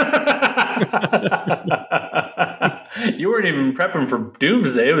 You weren't even prepping for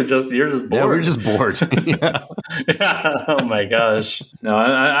doomsday. It was just you're just bored. Yeah, we were just bored. Yeah. Oh my gosh. No,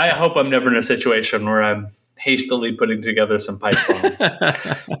 I hope I'm never in a situation where I'm hastily putting together some pipe bombs.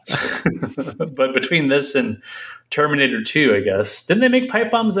 But between this and Terminator 2, I guess, didn't they make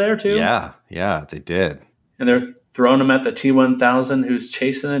pipe bombs there too? Yeah, they did. And they're throwing them at the T-1000 who's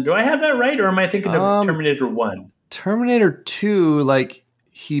chasing them. Do I have that right, or am I thinking of Terminator 1? Terminator 2, like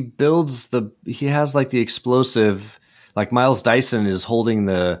he has like the explosive, like Miles Dyson is holding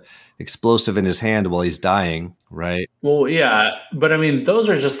the explosive in his hand while he's dying, right? Well, yeah, but I mean, those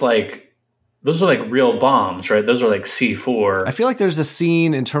are like real bombs, right? Those are like C4. I feel like there's a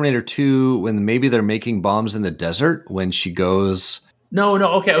scene in Terminator 2 when maybe they're making bombs in the desert when she goes. No,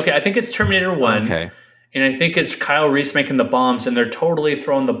 okay. I think it's Terminator 1. Okay. And I think it's Kyle Reese making the bombs, and they're totally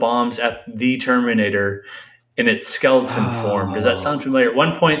throwing the bombs at the Terminator in its skeleton form. Does that sound familiar? At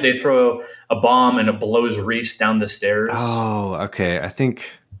one point, they throw a bomb and it blows Reese down the stairs. Oh, okay. I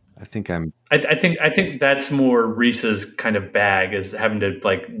think that's more Reese's kind of bag, is having to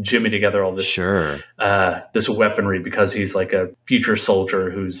like jimmy together all this this weaponry because he's like a future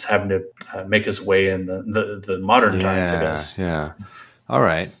soldier who's having to make his way in the modern times, I guess. Yeah. All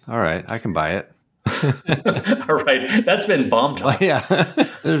right. I can buy it. All right. That's been bomb talk. Yeah.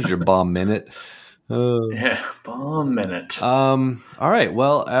 There's your bomb minute. Yeah, bomb minute. All right.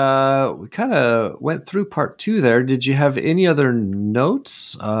 Well, we kind of went through part 2 there. Did you have any other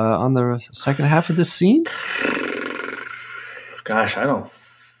notes on the second half of this scene? Gosh, I don't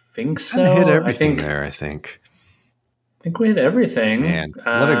think so. I hit everything there, I think. I think we hit everything. Man,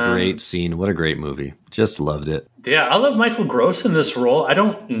 what a great scene. What a great movie. Just loved it. Yeah, I love Michael Gross in this role. I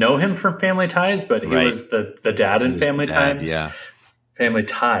don't know him from Family Ties, but he was the dad in Family Ties. Yeah. Family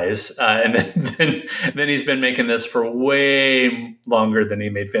Ties, and then he's been making this for way longer than he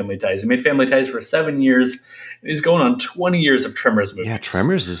made Family Ties. He made Family Ties for 7 years. And he's going on 20 years of Tremors movies. Yeah,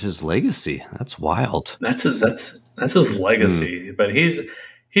 Tremors is his legacy. That's wild. That's his legacy. But he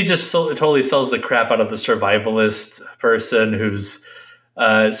just totally sells the crap out of the survivalist person who's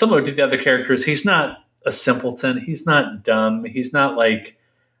similar to the other characters. He's not a simpleton. He's not dumb. He's not like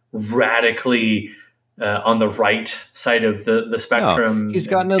radically on the right side of the spectrum. No, he's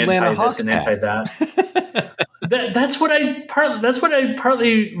got an Atlanta Hawks and anti that. That's what I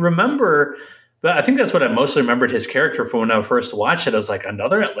partly remember. But I think that's what I mostly remembered his character from when I first watched it. I was like,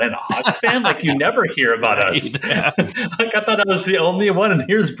 another Atlanta Hawks fan? Like, you never hear about us. Like, I thought I was the only one, and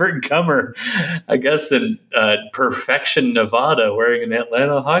here's Bert Gummer, I guess, in Perfection, Nevada, wearing an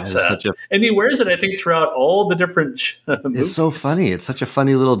Atlanta Hawks hat. And he wears it, I think, throughout all the different movies. It's so funny. It's such a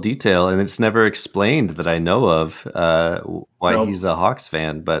funny little detail, and it's never explained that I know of why he's a Hawks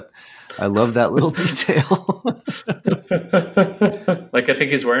fan, but I love that little detail. Like, I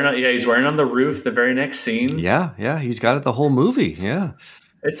think he's wearing on the roof the very next scene. Yeah, he's got it the whole movie. Yeah,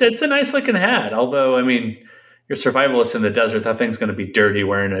 it's a nice looking hat. Although, I mean, you're a survivalist in the desert, that thing's going to be dirty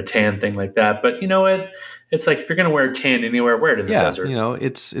wearing a tan thing like that. But you know what? It's like, if you're going to wear tan anywhere, wear it in the desert. You know,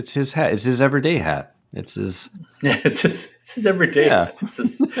 it's his hat. It's his everyday hat. It's his everyday hat. It's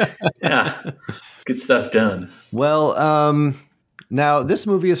his, get stuff done. Well, now this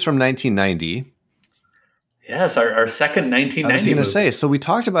movie is from 1990. Yes, our second 1990 movie. I was going to say, so we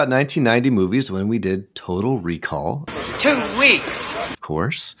talked about 1990 movies when we did Total Recall. 2 weeks. Of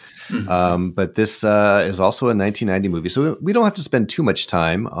course. Mm-hmm. But this is also a 1990 movie. So we don't have to spend too much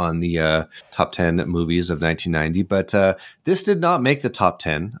time on the top 10 movies of 1990. But this did not make the top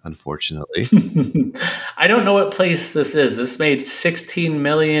 10, unfortunately. I don't know what place this is. This made 16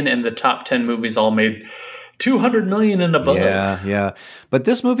 million, and the top 10 movies all made 200 million and above. Yeah. But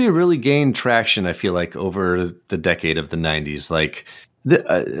this movie really gained traction, I feel like, over the decade of the 90s. Like,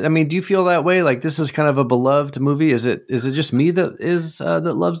 I mean, do you feel that way? Like, this is kind of a beloved movie? Is it just me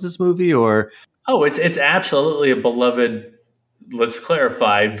that loves this movie, or? Oh, it's absolutely a beloved, let's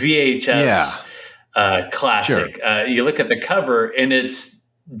clarify, VHS classic. Sure. You look at the cover and it's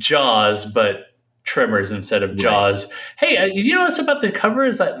Jaws, but Tremors instead of Jaws. Right. Hey, you notice about the cover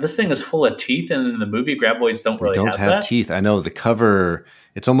is that this thing is full of teeth, and in the movie, Graboids don't have teeth. I know the cover.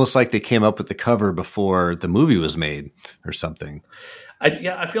 It's almost like they came up with the cover before the movie was made, or something.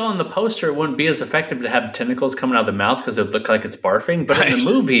 I feel on the poster it wouldn't be as effective to have tentacles coming out of the mouth because it would look like it's barfing. But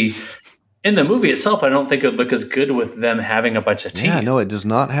in the movie itself, I don't think it would look as good with them having a bunch of teeth. Yeah, no, it does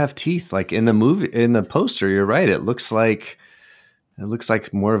not have teeth. Like in the poster, you're right. It looks like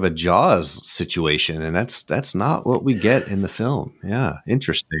more of a Jaws situation, and that's not what we get in the film. Yeah,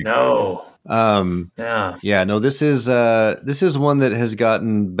 interesting. No. No. This is one that has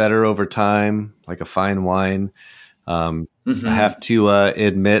gotten better over time, like a fine wine. I have to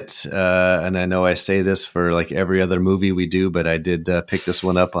admit, and I know I say this for like every other movie we do, but I did pick this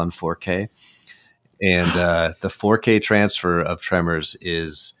one up on 4K, and the 4K transfer of Tremors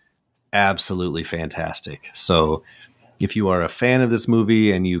is absolutely fantastic. So if you are a fan of this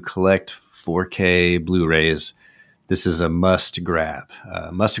movie and you collect 4K Blu-rays, this is a must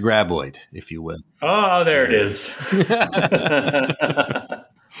graboid, if you will. Oh, there it is.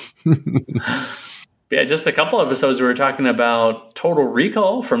 Yeah, just a couple episodes we were talking about Total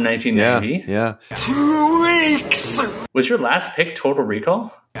Recall from 1990. Yeah. 2 weeks. Was your last pick Total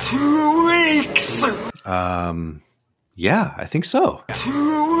Recall? 2 weeks. Yeah, I think so.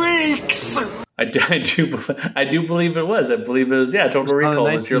 2 weeks. I do believe it was. I believe it was. Yeah, Total Recall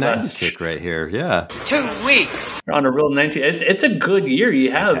was your last pick right here. Yeah, 2 weeks. On a real 19. It's a good year.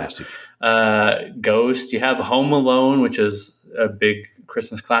 You have Ghost. You have Home Alone, which is a big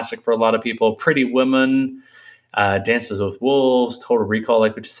Christmas classic for a lot of people. Pretty Women, Dances with Wolves, Total Recall,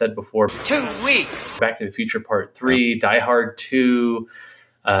 like we just said before. 2 weeks. Back to the Future Part 3, Die Hard 2,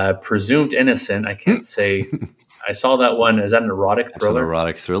 Presumed Innocent. I can't say. I saw that one. Is that an erotic thriller? It's an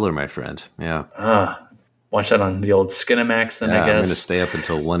erotic thriller, my friend. Yeah. Watch that on the old Skinamax then, I guess. I'm going to stay up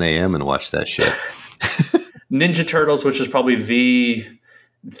until 1 a.m. and watch that shit. Ninja Turtles, which was probably the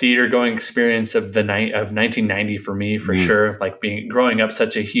theater-going experience of 1990 for me, for sure. Like growing up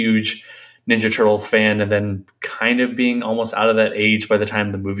such a huge Ninja Turtle fan, and then kind of being almost out of that age by the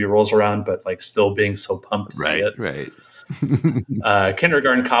time the movie rolls around, but like still being so pumped to see it. Right.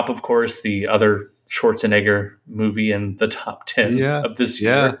 Kindergarten Cop, of course, the other Schwarzenegger movie in the top 10 of this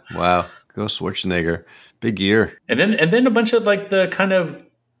year. Yeah. Wow. Go Schwarzenegger. Big year. And then a bunch of like the kind of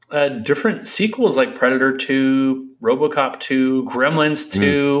different sequels like Predator 2, RoboCop 2, Gremlins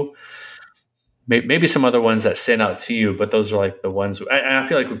 2. maybe some other ones that stand out to you, but those are like the ones. And I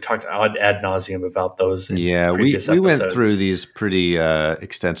feel like we've talked ad nauseum about those. In previous we went episodes. through these pretty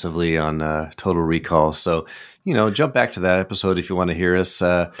extensively on Total Recall. So, jump back to that episode if you want to hear us.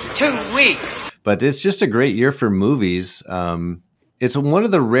 2 weeks. But it's just a great year for movies. It's one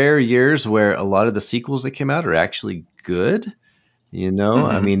of the rare years where a lot of the sequels that came out are actually good.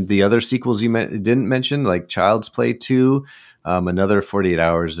 I mean, the other sequels you didn't mention, like Child's Play 2, another 48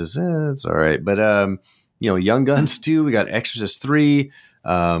 Hours is it's all right. But Young Guns 2, we got Exorcist 3,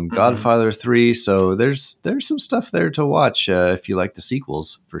 Godfather 3. So there's some stuff there to watch if you like the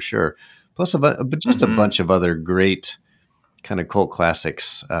sequels for sure. Plus, just a bunch of other great kind of cult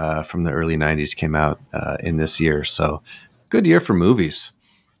classics from the early 90s came out in this year. So good year for movies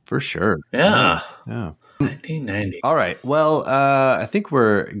for sure. Yeah. 1990. All right. Well, I think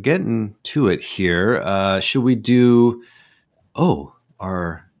we're getting to it here. Should we do,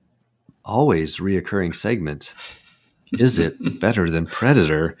 our always reoccurring segment? Is it better than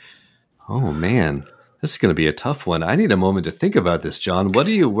Predator? Oh, man. This is going to be a tough one. I need a moment to think about this, John.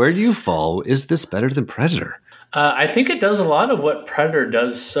 Where do you fall? Is this better than Predator? I think it does a lot of what Predator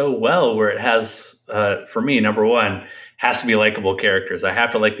does so well, where it has, for me, number one, has to be likable characters. I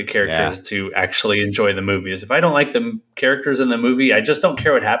have to like the characters to actually enjoy the movies. If I don't like the characters in the movie, I just don't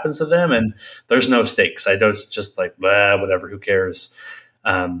care what happens to them, and there's no stakes. I don't just like, whatever, who cares?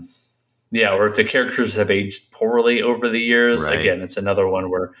 Or if the characters have aged poorly over the years, again, it's another one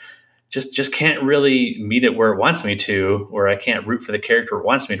where just can't really meet it where it wants me to, or I can't root for the character it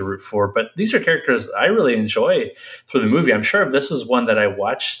wants me to root for. But these are characters I really enjoy through the movie. I'm sure if this is one that I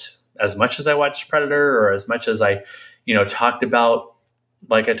watched as much as I watched Predator, or as much as I talked about,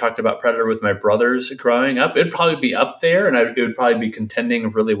 like I talked about Predator with my brothers growing up, it'd probably be up there, and it would probably be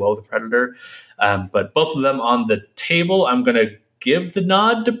contending really well with Predator. But both of them on the table, I'm going to give the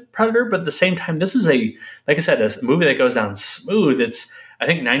nod to Predator. But at the same time, this is like I said, a movie that goes down smooth. It's, I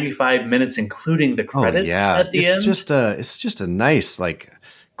think, 95 minutes, including the credits at the end. It's just a nice, like,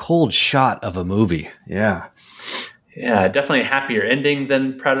 cold shot of a movie. Yeah. Yeah, definitely a happier ending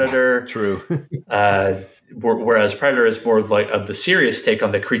than Predator. True. Whereas Predator is more like of the serious take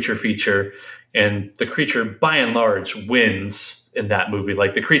on the creature feature, and the creature by and large wins in that movie.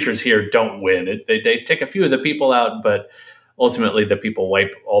 Like, the creatures here don't win. They take a few of the people out, but ultimately the people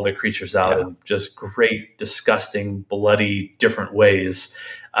wipe all the creatures out in just great, disgusting, bloody, different ways.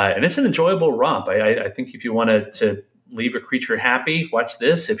 And it's an enjoyable romp. I think if you wanted to leave a creature happy, watch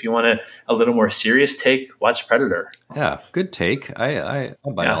this. If you want a little more serious take, watch Predator. Yeah, good take.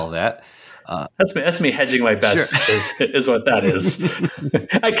 I'll buy all that. That's me hedging my bets. Sure. is what that is.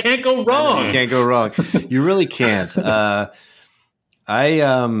 I can't go wrong. You can't go wrong. You really can't.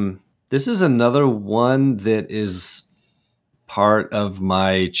 This is another one that is part of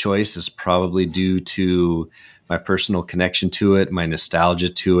my choice, is probably due to my personal connection to it, my nostalgia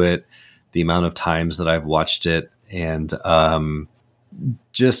to it, the amount of times that I've watched it, and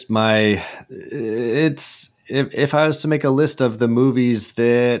just if I was to make a list of the movies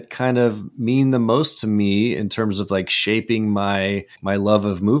that kind of mean the most to me in terms of like shaping my love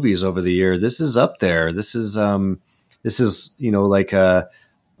of movies over the year, this is up there. This is like a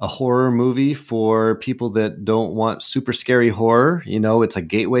horror movie for people that don't want super scary horror. It's a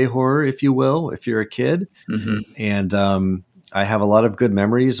gateway horror, if you will, if you're a kid. Mm-hmm. And I have a lot of good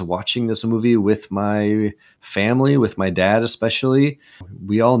memories watching this movie with my family, with my dad especially.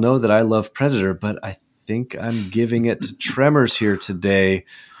 We all know that I love Predator, but I think I'm giving it to Tremors here today.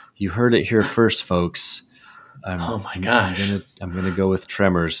 You heard it here first, folks. Oh my gosh. I'm gonna go with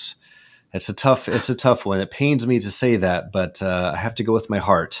Tremors. It's a tough one. It pains me to say that, but I have to go with my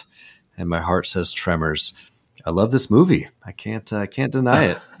heart, and my heart says Tremors. I love this movie. I can't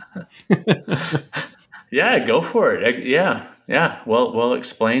deny it. Yeah, go for it. Yeah. Well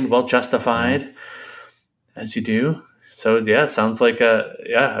explained, well justified, as you do. So yeah, sounds like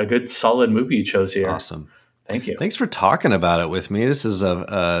a good solid movie you chose here. Awesome. Thank you. Thanks for talking about it with me. This is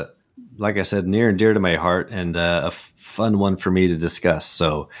like I said, near and dear to my heart, and a fun one for me to discuss.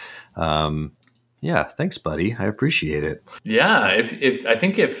 So, thanks, buddy. I appreciate it. Yeah. I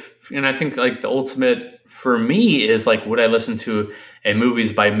think like the ultimate for me is like, would I listen to a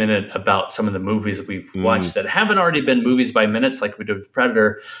movies by minute about some of the movies that we've watched that haven't already been movies by minutes, like we did with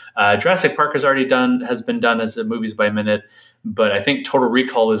Predator. Jurassic Park has been done as a movies by minute, but I think Total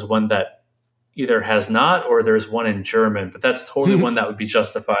Recall is one that either has not, or there's one in German, but that's totally one that would be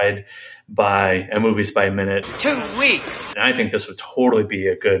justified by a movies by minute. 2 weeks. And I think this would totally be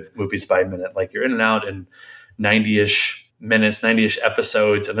a good movies by minute. Like, you're in and out in 90-ish minutes, 90-ish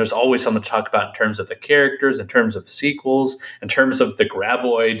episodes, and there's always something to talk about in terms of the characters, in terms of sequels, in terms of the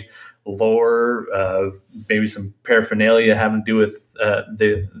graboid lore, maybe some paraphernalia having to do with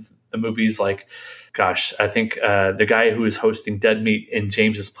the movies. Like, gosh, I think the guy who is hosting Dead Meat in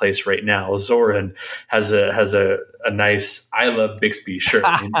James's place right now, Zoran, has a nice "I love Bixby" shirt.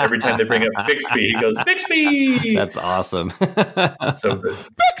 And every time they bring up Bixby, he goes Bixby. That's awesome. So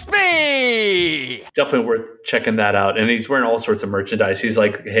Bixby, definitely worth checking that out. And he's wearing all sorts of merchandise. He has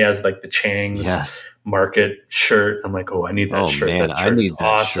like the Chang's Market shirt. I'm like, oh, I need that shirt. Man, that shirt I need that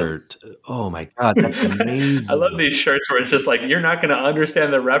awesome. shirt. Oh my God, that's amazing. I love these shirts where it's just like, you're not going to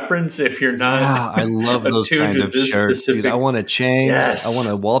understand the reference if you're not. Yeah, I love those kind of shirts. Dude, I want a Chang's. Yes. I want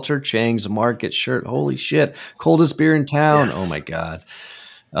a Walter Chang's Market shirt. Holy shit. Coldest beer in town. Yes. Oh my God.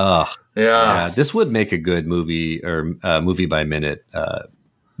 Oh, yeah. This would make a good movie or movie by minute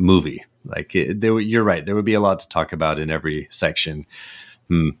movie. Like you're right. There would be a lot to talk about in every section.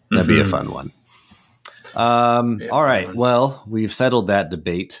 That'd be a fun one. All right. Well, we've settled that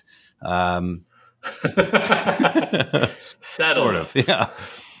debate. Settled. Sort of.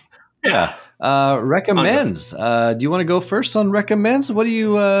 Yeah. Recommends. Do you want to go first on recommends? What are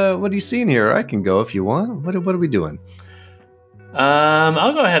you seeing here? I can go if you want. What are we doing?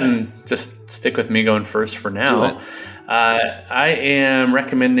 I'll go ahead and just stick with me going first for now. I am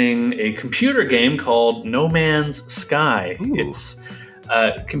recommending a computer game called No Man's Sky. Ooh. It's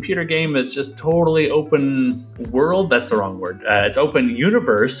a computer game is just totally open world. That's the wrong word. It's open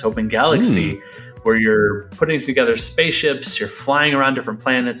universe, open galaxy, where you're putting together spaceships, you're flying around different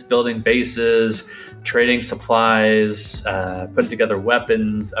planets, building bases, trading supplies, putting together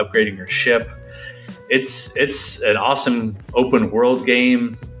weapons, upgrading your ship. It's an awesome open world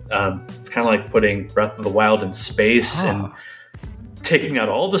game. It's kind of like putting Breath of the Wild in space and taking out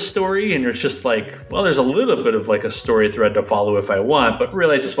all the story, and you're just like, well, there's a little bit of like a story thread to follow if I want, but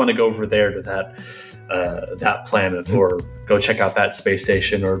really I just want to go over there to that planet, or go check out that space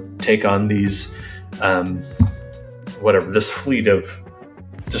station, or take on these this fleet of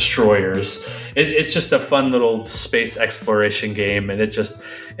destroyers. It's just a fun little space exploration game, and it just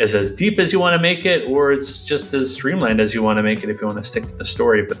is as deep as you want to make it, or it's just as streamlined as you want to make it if you want to stick to the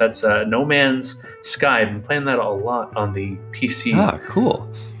story. But that's No Man's Sky. I've been playing that a lot on the PC. Ah,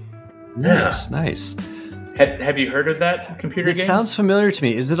 cool. Nice. Have you heard of that computer game? It sounds familiar to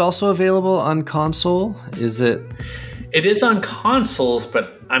me. Is it also available on console? Is it? It is on consoles,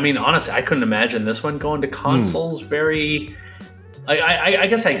 but I mean, honestly, I couldn't imagine this one going to consoles very... I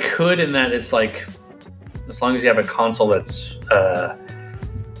guess I could, in that it's like, as long as you have a console that's,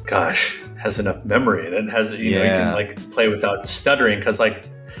 has enough memory in it, has you can like play without stuttering. Because like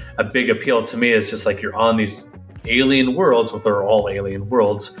a big appeal to me is just like you're on these alien worlds, well, they're all alien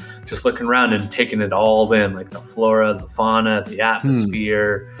worlds, just looking around and taking it all in, like the flora, the fauna, the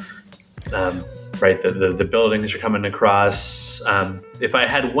atmosphere, right? The buildings you're coming across. If I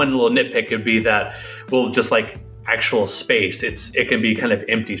had one little nitpick, it'd be that, well, just like actual space, it can be kind of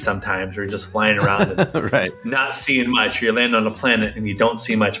empty sometimes, or you're just flying around and right, not seeing much. You land on a planet and you don't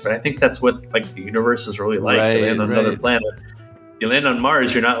see much, but I think that's what like the universe is really like. You land on another planet, you land on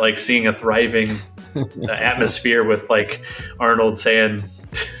Mars, you're not like seeing a thriving atmosphere with like Arnold saying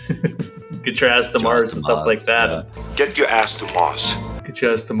get your ass to Mars and stuff like that. Get your ass to Mars. Get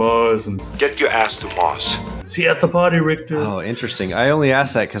your ass to Mars and get your ass to Mars. See you at the party, Richter. Oh, interesting. I only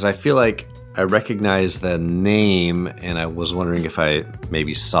asked that because I feel like I recognize the name, and I was wondering if I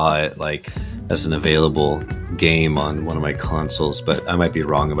maybe saw it like as an available game on one of my consoles, but I might be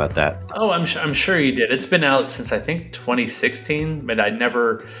wrong about that. Oh, I'm sure you did. It's been out since I think 2016, but I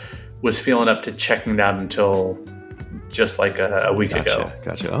never was feeling up to checking it out until just like a week ago.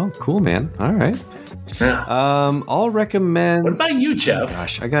 Gotcha. Oh, cool, man. All right. Yeah. I'll recommend. What about you, Jeff? Oh,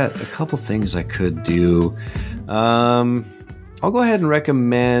 gosh, I got a couple things I could do. I'll go ahead and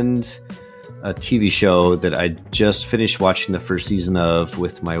recommend a TV show that I just finished watching the first season of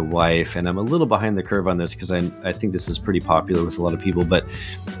with my wife, and I'm a little behind the curve on this because I think this is pretty popular with a lot of people, but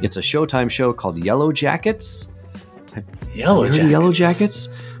it's a Showtime show called Yellow Jackets. Yellow Jackets?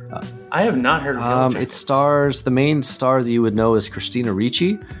 I have not heard of Yellow Jackets. It stars, the main star that you would know is Christina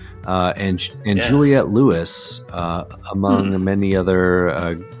Ricci and Juliette Lewis, among many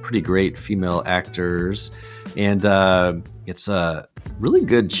other pretty great female actors. And it's a really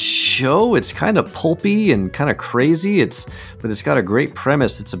good show. It's kind of pulpy and kind of crazy. But it's got a great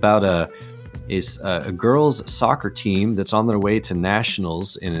premise. It's about a girls' soccer team that's on their way to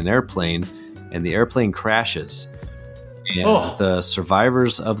nationals in an airplane, and the airplane crashes. And the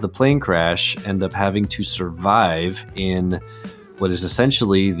survivors of the plane crash end up having to survive in what is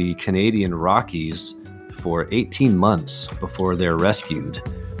essentially the Canadian Rockies for 18 months before they're rescued.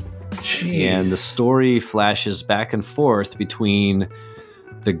 Jeez. And the story flashes back and forth between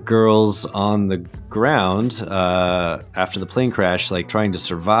the girls on the ground after the plane crash, like trying to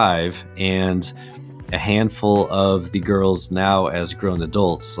survive, and a handful of the girls now as grown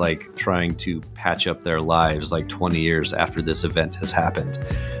adults, like trying to patch up their lives like 20 years after this event has happened.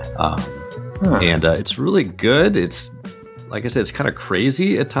 And it's really good. It's, like I said, it's kind of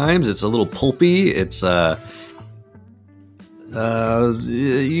crazy at times. It's a little pulpy. It's you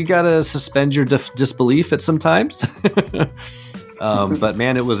gotta suspend your disbelief at some times. But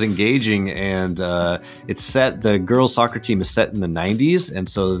man, it was engaging, and it's set. The girls' soccer team is set in the 90s, and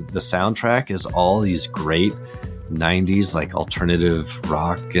so the soundtrack is all these great 90s like alternative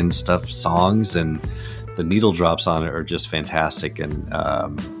rock and stuff songs, and the needle drops on it are just fantastic. And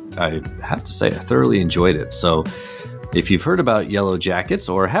I have to say, I thoroughly enjoyed it. So if you've heard about Yellow Jackets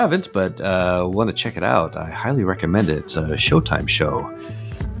or haven't, but want to check it out, I highly recommend it. It's a Showtime show.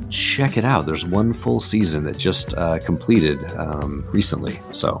 Check it out. There's one full season that just completed recently.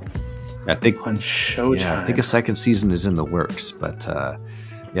 So I think on Showtime. Yeah, I think a second season is in the works. But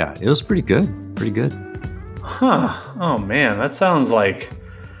yeah, it was pretty good. Pretty good. Huh. Oh man, that sounds like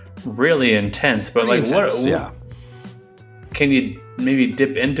really intense. But pretty like intense, what? Yeah. Can you maybe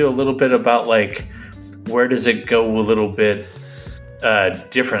dip into a little bit about like where does it go a little bit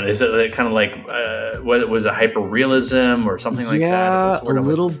different? Is it kind of like what was it, hyper realism or something like that? Yeah,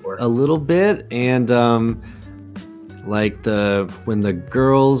 a little bit, and like when the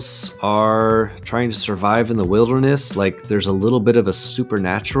girls are trying to survive in the wilderness, like there's a little bit of a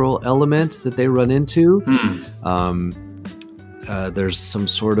supernatural element that they run into. There's some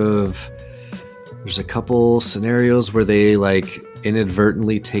sort of there's a couple scenarios where they like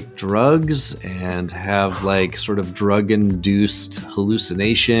inadvertently take drugs and have like sort of drug-induced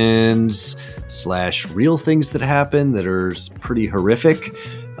hallucinations / real things that happen that are pretty horrific.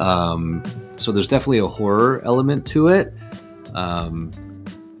 So there's definitely a horror element to it. And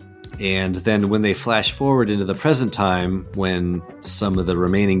then when they flash forward into the present time, when some of the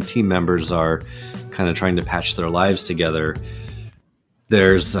remaining team members are kind of trying to patch their lives together,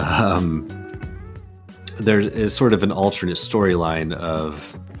 there is sort of an alternate storyline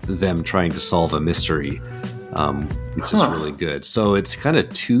of them trying to solve a mystery, which is really good. So it's kind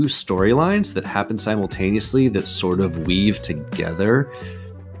of two storylines that happen simultaneously that sort of weave together,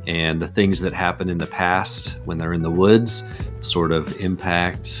 and the things that happen in the past when they're in the woods sort of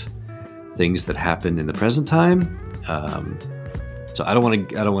impact things that happen in the present time. So I don't want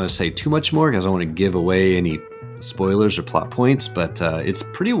to say too much more because I don't want to give away any spoilers or plot points, but it's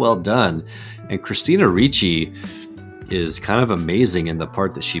pretty well done. And Christina Ricci is kind of amazing in the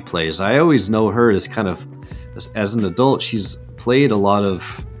part that she plays. I always know her as kind of, as an adult, she's played a lot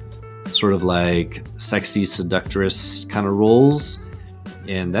of sort of like sexy seductress kind of roles,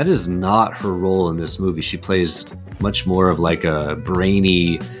 and that is not her role in this movie. She plays much more of like a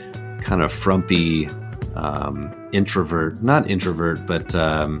brainy, kind of frumpy not introvert, but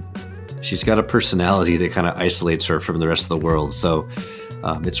she's got a personality that kind of isolates her from the rest of the world. So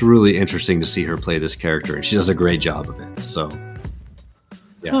it's really interesting to see her play this character, and she does a great job of it. So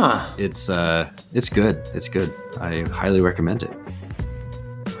yeah, it's good. It's good. I highly recommend it.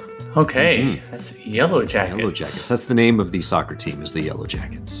 Okay, That's Yellow Jackets. Yellow Jackets. That's the name of the soccer team, is the Yellow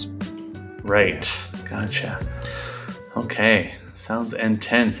Jackets. Right. Gotcha. Okay. Sounds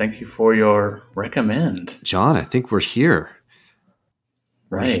intense. Thank you for your recommend. John, I think we're here.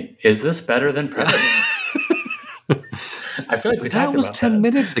 Right. Is this better than Predator? I feel like we talked about that. Was 10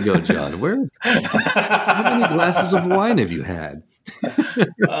 minutes ago, John. How many glasses of wine have you had?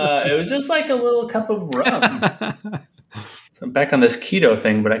 It was just like a little cup of rum. So I'm back on this keto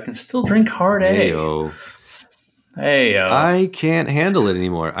thing, but I can still drink hard A. Hey-o. I can't handle it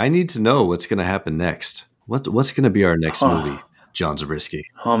anymore. I need to know what's going to happen next. What's going to be our next movie, John Zabriskie?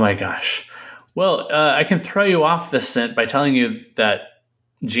 Oh my gosh. Well, I can throw you off the scent by telling you that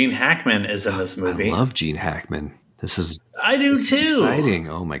Gene Hackman is in this movie. I love Gene Hackman. I do too. Exciting.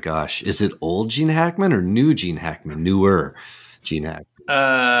 Oh my gosh. Is it old Gene Hackman or new Gene Hackman? Newer Gene Hackman?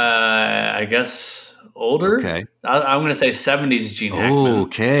 I guess older. Okay. I'm going to say 70s Gene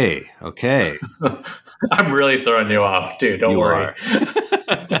Hackman. Okay. I'm really throwing you off, too. Don't worry.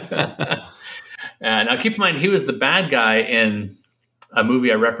 Now, keep in mind, he was the bad guy in a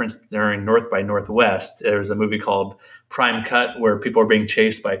movie I referenced during North by Northwest. There was a movie called Prime Cut where people are being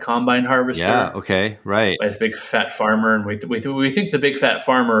chased by a combine harvester. Yeah, okay, right. By this big fat farmer. And we think the big fat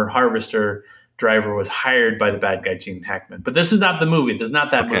farmer harvester driver was hired by the bad guy, Gene Hackman. But this is not the movie. This is not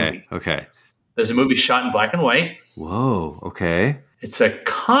that movie. Okay. There's a movie shot in black and white. Whoa, okay. It's a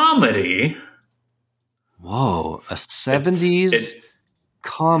comedy. Whoa, a 70s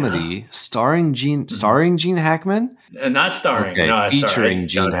comedy starring Gene Hackman? Not starring. Okay, No, featuring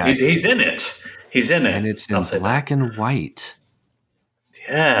Gene Hackman. He's in it. He's in it. And it's in black and white.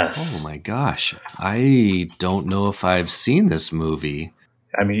 Yes. Oh my gosh. I don't know if I've seen this movie.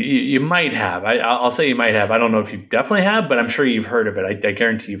 I mean, you might have. I'll say you might have. I don't know if you definitely have, but I'm sure you've heard of it. I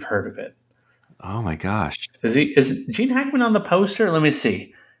guarantee you've heard of it. Oh my gosh. Is Gene Hackman on the poster? Let me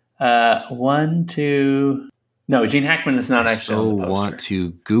see. 1, 2. No, Gene Hackman is not actually on the poster. I want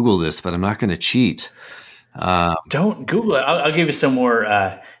to Google this, but I'm not going to cheat. Don't Google it. I'll give you some more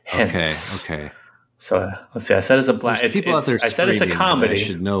hints. Okay. So let's see. I said it's a black. People out there. I said it's a comedy. I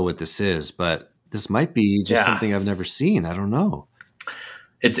should know what this is, but this might be just something I've never seen. I don't know.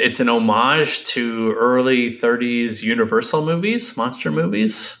 It's an homage to early 30s Universal movies, monster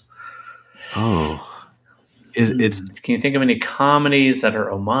movies. Oh. It's Can you think of any comedies that are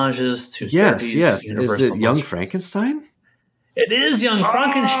homages to 30s Yes. Universal Is it Young monsters? Frankenstein? It is Young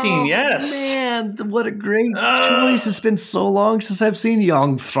Frankenstein, yes. Man, what a great choice. It's been so long since I've seen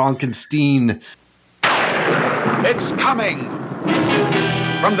Young Frankenstein. It's coming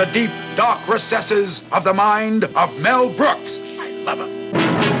from the deep, dark recesses of the mind of Mel Brooks. I love him.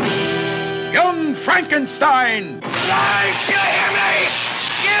 Young Frankenstein. Life, you hear me?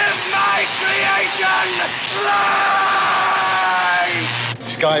 Give my creation life!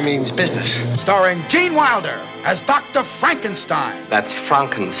 Sky means business. Starring Gene Wilder as Dr. Frankenstein. That's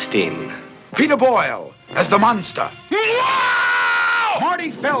Frankenstein. Peter Boyle as the monster.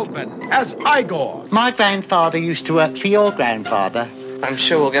 Marty Feldman as Igor. My grandfather used to work for your grandfather. I'm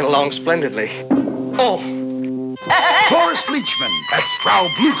sure we'll get along splendidly. Oh. Cloris Leachman as Frau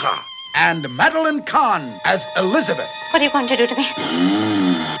Blucher. And Madeline Kahn as Elizabeth. What are you going to do to me?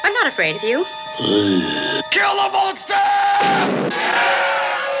 I'm not afraid of you. Kill the monster!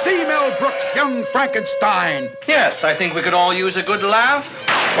 See Mel Brooks' Young Frankenstein. Yes, I think we could all use a good laugh.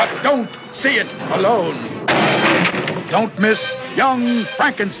 But don't see it alone. Don't miss Young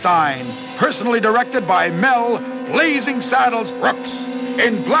Frankenstein, personally directed by Mel Blazing Saddles Brooks,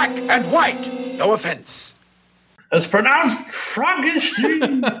 in black and white. No offense. It's pronounced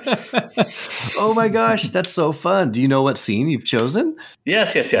Frankenstein. Oh my gosh, that's so fun. Do you know what scene you've chosen?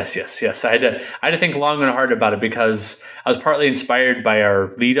 Yes. I had to think long and hard about it because I was partly inspired by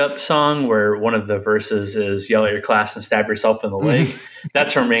our lead-up song where one of the verses is "Yell at your class and stab yourself in the leg."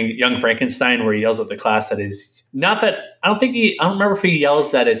 That's from Young Frankenstein, where he yells at the class that is not that. I don't remember if he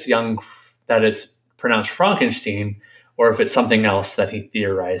yells that it's pronounced Frankenstein, or if it's something else that he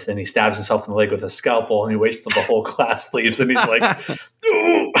theorized, and he stabs himself in the leg with a scalpel, and he waits till the whole class leaves, and he's like,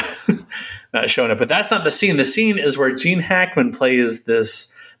 "Ooh." Not showing up. But that's not the scene. The scene is where Gene Hackman plays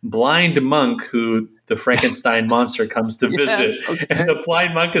this blind monk who the Frankenstein monster comes to visit. Okay. And the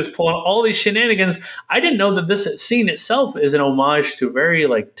blind monk is pulling all these shenanigans. I didn't know that this scene itself is an homage to a very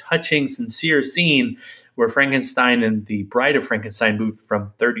touching, sincere scene where Frankenstein and the Bride of Frankenstein movie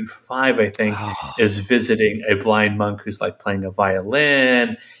from 35, I think, is visiting a blind monk who's playing a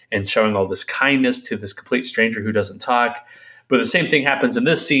violin and showing all this kindness to this complete stranger who doesn't talk. But the same thing happens in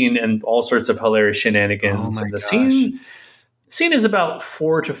this scene and all sorts of hilarious shenanigans. And the scene is about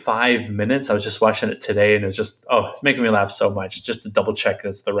 4 to 5 minutes. I was just watching it today and it's just, it's making me laugh so much just to double check that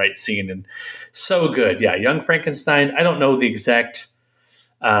it's the right scene. And so good. Yeah. Young Frankenstein. I don't know the exact,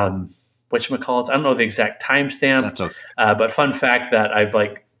 whatchamacallit. I don't know the exact timestamp. That's okay. But fun fact that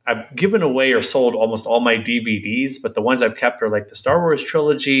I've given away or sold almost all my DVDs, but the ones I've kept are the Star Wars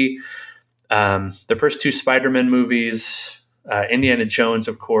trilogy, the first 2 Spider-Man movies, Indiana Jones,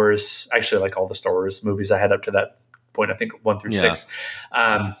 of course. Actually, all the Star Wars movies I had up to that point, I think 1 through 6.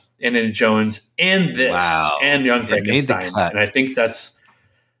 Indiana Jones and this and Young Frankenstein. And I think that's,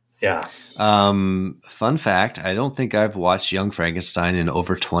 fun fact, I don't think I've watched Young Frankenstein in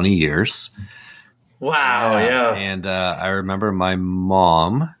over 20 years. Wow, yeah. And I remember my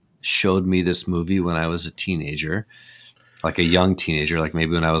mom showed me this movie when I was a teenager, a young teenager,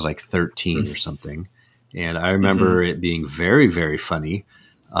 maybe when I was 13 or something. And I remember it being very, very funny.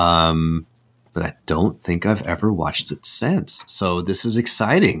 But I don't think I've ever watched it since. So this is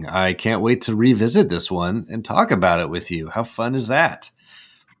exciting. I can't wait to revisit this one and talk about it with you. How fun is that?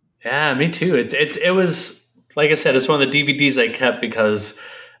 Yeah, me too. It was, like I said, it's one of the DVDs I kept because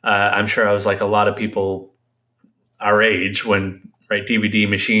I'm sure I was like a lot of people our age when DVD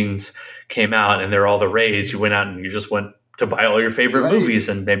machines came out and they're all the rage. You went out and you just went to buy all your favorite movies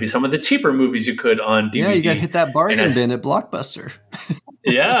and maybe some of the cheaper movies you could on DVD. Yeah, you got to hit that bargain bin at Blockbuster.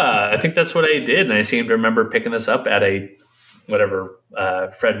 Yeah, I think that's what I did. And I seem to remember picking this up at a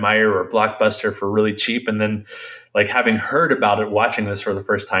Fred Meyer or Blockbuster for really cheap. And then having heard about it, watching this for the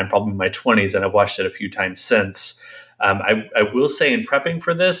first time, probably in my 20s, and I've watched it a few times since. I will say, in prepping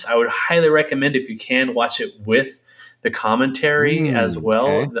for this, I would highly recommend, if you can, watch it with the commentary as well.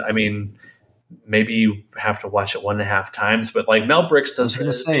 Okay. I mean, maybe you have to watch it 1.5 times, but like Mel Brooks does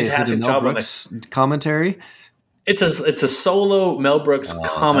a fantastic job on the commentary. It's a solo Mel Brooks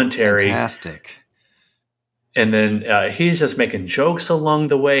commentary. Fantastic. And then he's just making jokes along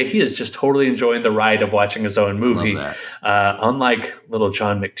the way. He is just totally enjoying the ride of watching his own movie. Unlike little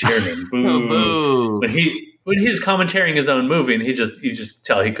John McTiernan. Boo. Boo. When he was commentating his own movie, and you just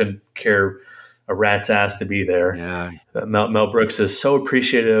tell he couldn't care a rat's ass to be there. Yeah. Mel Brooks is so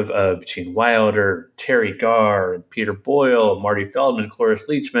appreciative of Gene Wilder, Terry Garr, Peter Boyle, Marty Feldman, Cloris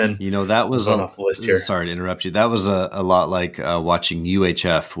Leachman. You know, that was off the list here. Sorry to interrupt you. That was a lot like watching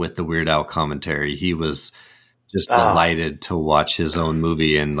UHF with the Weird Al commentary. He was just delighted to watch his own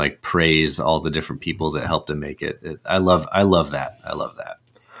movie and like praise all the different people that helped him make it. I love that. I love that.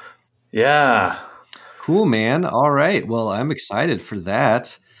 Yeah. Cool, man. All right. Well, I'm excited for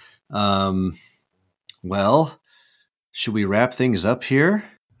that. Well, should we wrap things up here?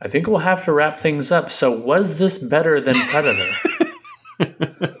 I think we'll have to wrap things up. So was this better than Predator?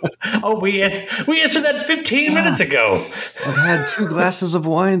 We answered that 15 minutes ago. I've had 2 glasses of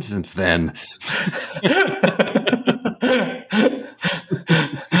wine since then.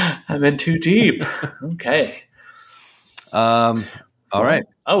 I'm in too deep. Okay. All right.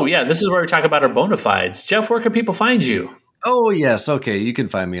 Oh, yeah. This is where we talk about our bona fides. Jeff, where can people find you? Oh, yes. Okay. You can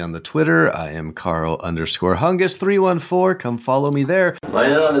find me on the Twitter. I am Carl_Hungus314. Come follow me there. My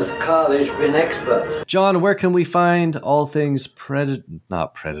name is Carl. I've been expert. John, where can we find all things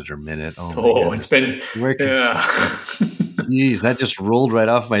not Predator Minute? Oh, it's been... Jeez, that just rolled right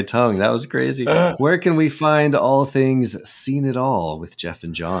off my tongue. That was crazy. Where can we find all things Seen It All with Jeff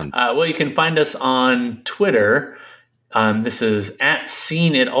and John? Well, you can find us on Twitter. This is at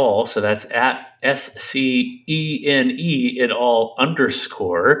Seen It All. So that's at SCENE it all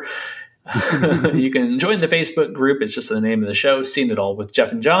 _ You can join the Facebook group. It's just the name of the show, Seen It All with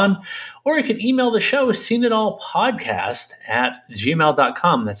Jeff and John. Or you can email the show, Seen It All Podcast at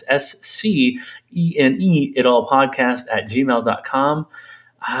gmail.com. That's SCENE it all podcast at gmail.com.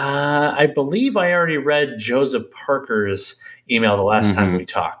 I believe I already read Joseph Parker's email the last time we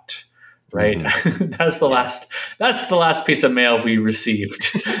talked. Right. Mm-hmm. That's the last piece of mail we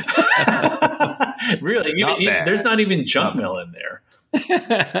received. Really, there's not even junk mail in there.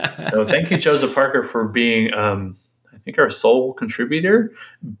 So thank you, Joseph Parker, for being, I think, our sole contributor.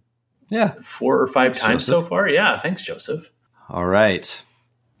 Yeah. 4 or 5 times Joseph. So far. Yeah. Thanks, Joseph. All right.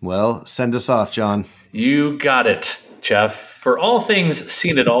 Well, send us off, John. You got it, Jeff. For all things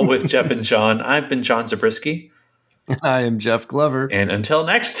Seen It All with Jeff and John, I've been John Zabriskie. I am Jeff Glover. And until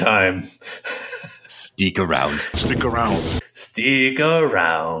next time, stick around. Stick around. Stick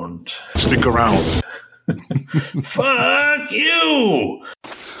around. Stick around. Fuck you!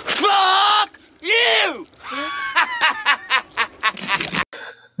 Fuck you!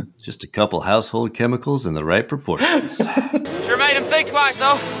 Just a couple household chemicals in the right proportions. Sure made him think twice,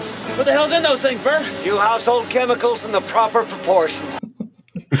 though. What the hell's in those things, Bert? Few household chemicals in the proper proportion.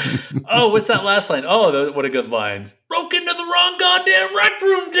 Oh, what's that last line? Oh, what a good line. Broke into the wrong goddamn rec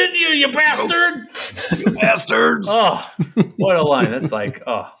room, didn't you, you bastard? You bastards. Oh, what a line. That's like,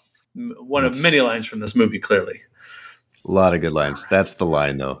 one of many lines from this movie, clearly. A lot of good lines. That's the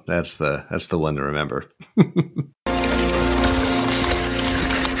line, though. That's the one to remember. Broke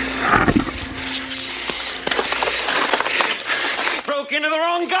into the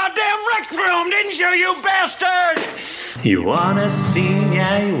wrong goddamn rec room, didn't you, you bastard? You wanna scene,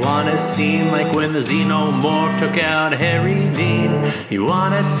 yeah, you wanna scene like when the Xenomorph took out Harry Dean. You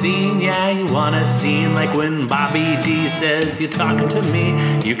wanna scene, yeah, you wanna scene like when Bobby D says you're talking to me.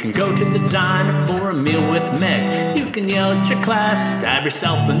 You can go to the diner for a meal with Meg. You can yell at your class, stab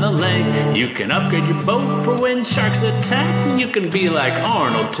yourself in the leg. You can upgrade your boat for when sharks attack. You can be like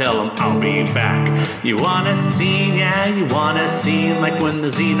Arnold, tell him I'll be back. You wanna scene, yeah, you wanna scene like when the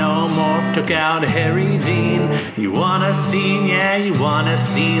Xenomorph took out Harry Dean. You wanna scene, yeah, you wanna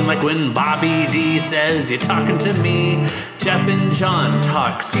scene like when Bobby D says you're talking to me. Jeff and John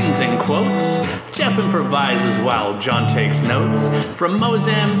talk scenes and quotes. Jeff improvises while John takes notes. From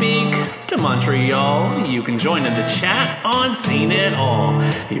Mozambique to Montreal, you can join in the chat on Seen It All.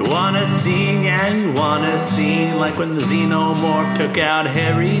 You wanna scene, yeah, you wanna scene like when the Xenomorph took out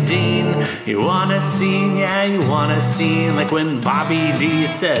Harry Dean. You wanna scene, yeah, you wanna scene like when Bobby D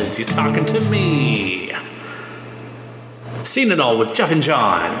says you're talking to me. Seen It All with Jeff and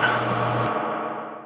John.